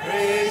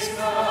 Praise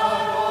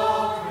God,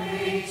 all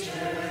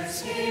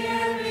creatures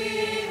here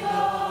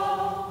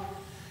below.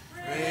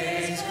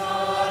 Praise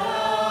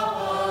God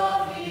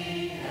above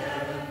the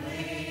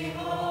heavenly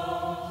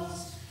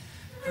host.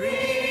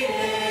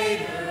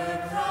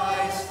 Creator,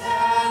 Christ,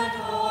 and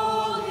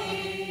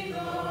Holy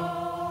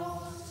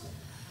Ghost.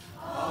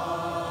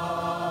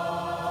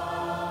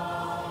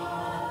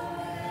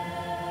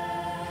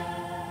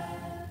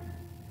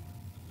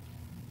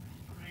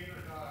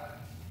 Creator God,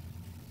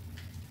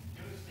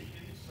 give us the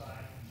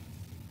insight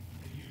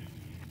to use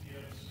these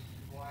gifts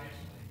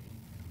wisely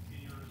in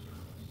your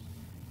service.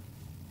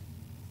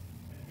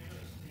 And give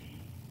us the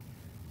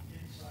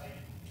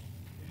insight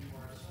into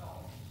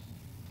ourselves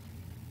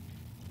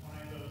to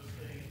find those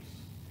things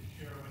to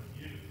share with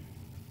you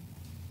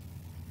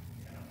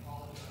and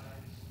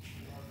apologize to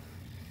others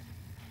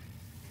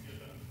to give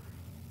them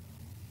freedom.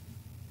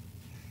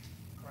 In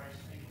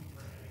Christ's name we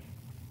pray.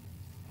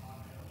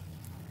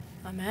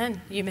 Amen.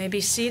 Amen. You may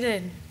be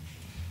seated.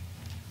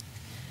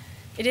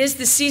 It is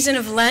the season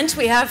of Lent.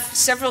 We have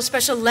several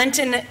special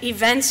Lenten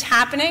events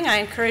happening. I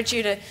encourage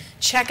you to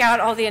check out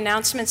all the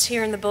announcements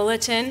here in the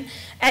bulletin.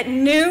 At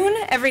noon,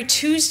 every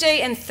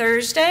Tuesday and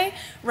Thursday,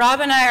 Rob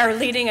and I are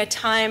leading a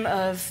time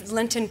of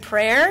Lenten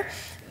prayer.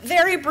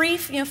 Very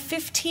brief,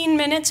 15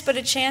 minutes, but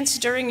a chance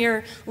during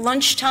your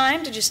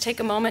lunchtime to just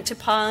take a moment to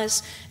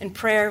pause and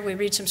prayer. We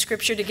read some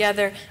scripture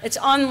together. It's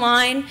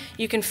online.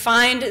 You can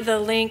find the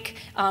link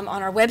on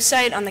our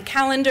website, on the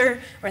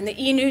calendar, or in the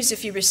e-news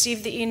if you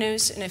receive the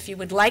e-news. And if you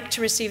would like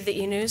to receive the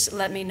e-news,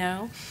 let me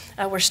know.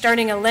 We're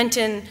starting a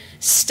Lenten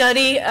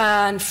study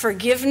on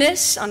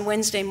forgiveness on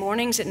Wednesday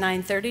mornings at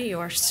 9:30. You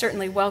are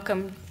certainly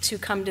welcome to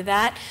come to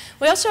that.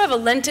 We also have a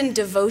Lenten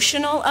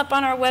devotional up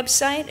on our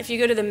website. If you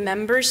go to the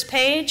members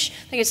page, page.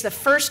 I think it's the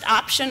first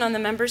option on the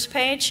members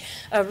page,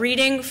 a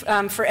reading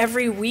for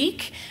every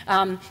week.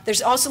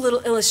 There's also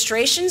little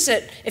illustrations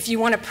that if you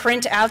want to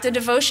print out the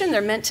devotion,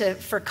 they're meant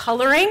for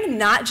coloring,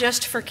 not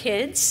just for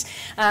kids.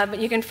 But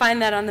you can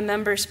find that on the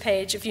members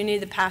page. If you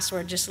need the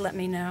password, just let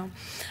me know.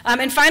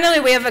 And finally,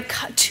 we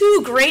have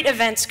two great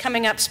events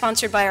coming up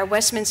sponsored by our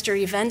Westminster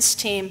events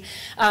team.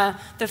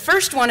 The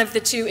first one of the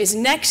two is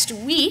next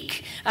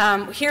week,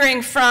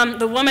 hearing from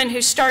the woman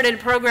who started a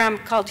program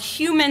called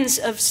Humans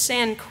of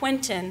San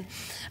Quentin.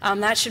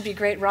 That should be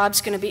great.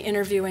 Rob's going to be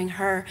interviewing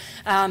her.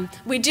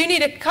 We do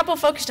need a couple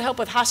folks to help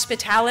with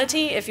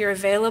hospitality if you're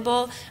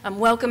available,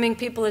 welcoming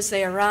people as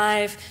they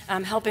arrive,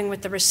 helping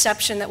with the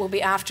reception that will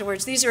be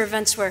afterwards. These are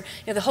events where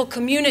the whole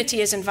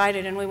community is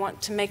invited, and we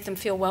want to make them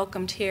feel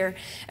welcomed here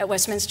at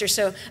Westminster.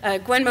 So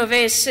Gwen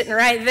Mauvais is sitting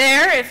right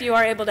there if you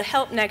are able to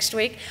help next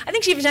week. I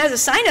think she even has a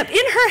sign-up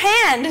in her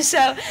hand,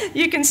 so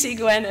you can see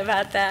Gwen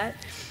about that.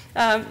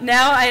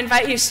 Now I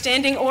invite you,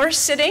 standing or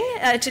sitting,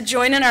 to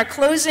join in our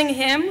closing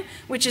hymn,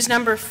 which is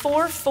number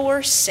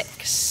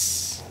 446.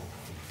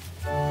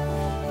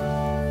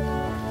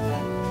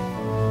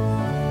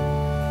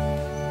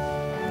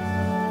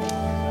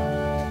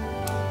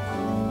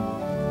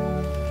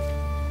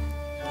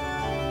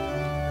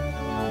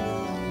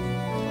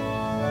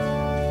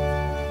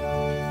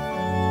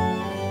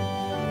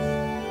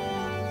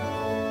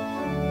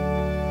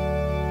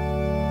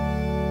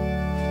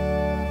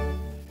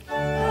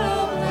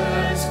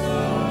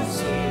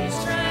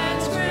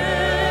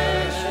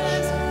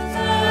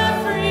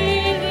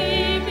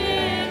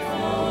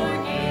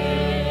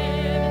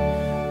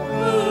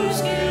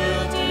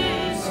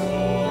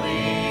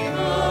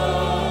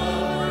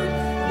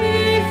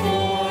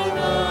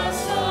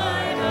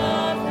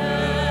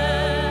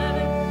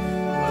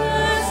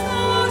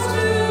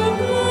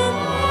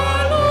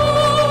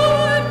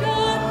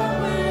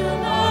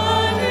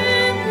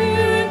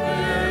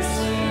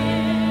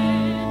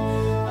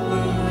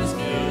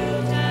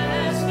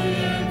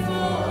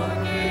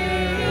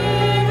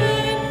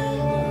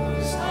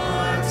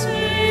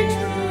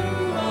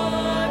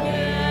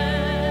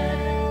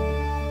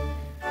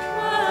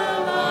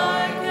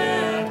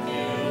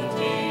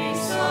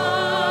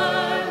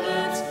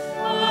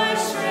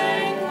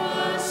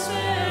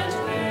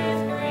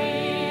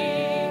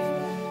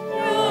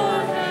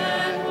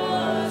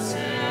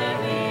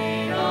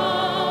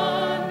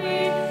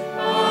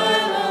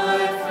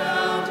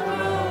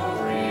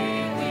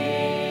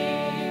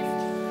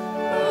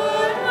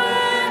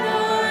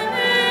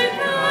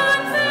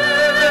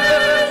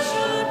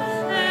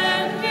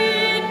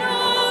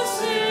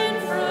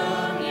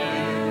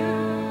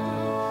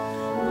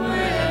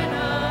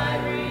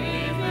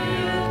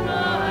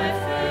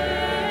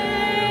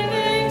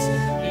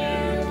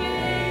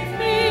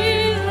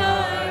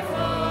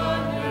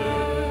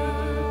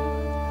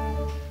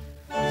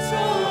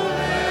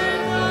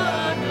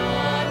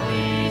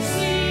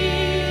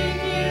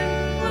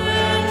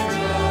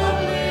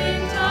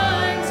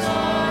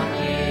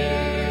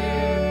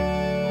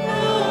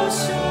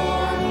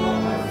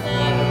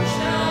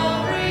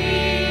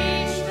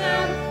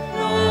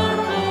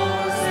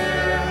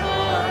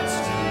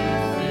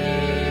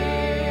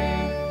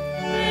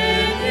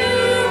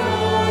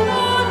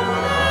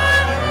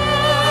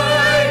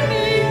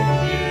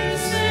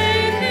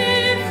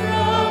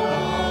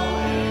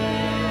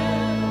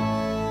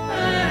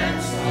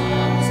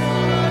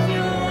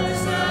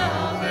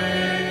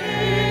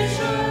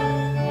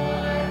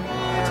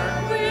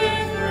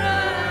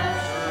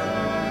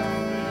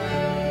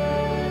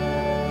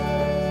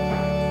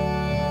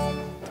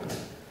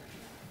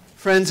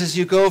 Friends, as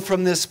you go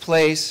from this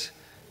place,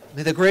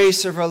 may the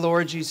grace of our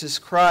Lord Jesus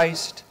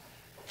Christ,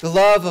 the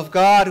love of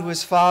God who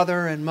is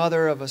Father and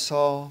Mother of us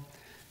all,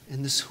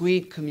 and the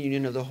sweet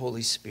communion of the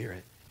Holy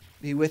Spirit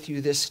be with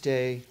you this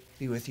day,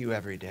 be with you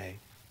every day.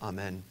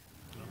 Amen.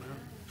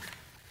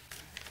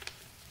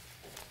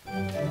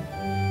 Amen.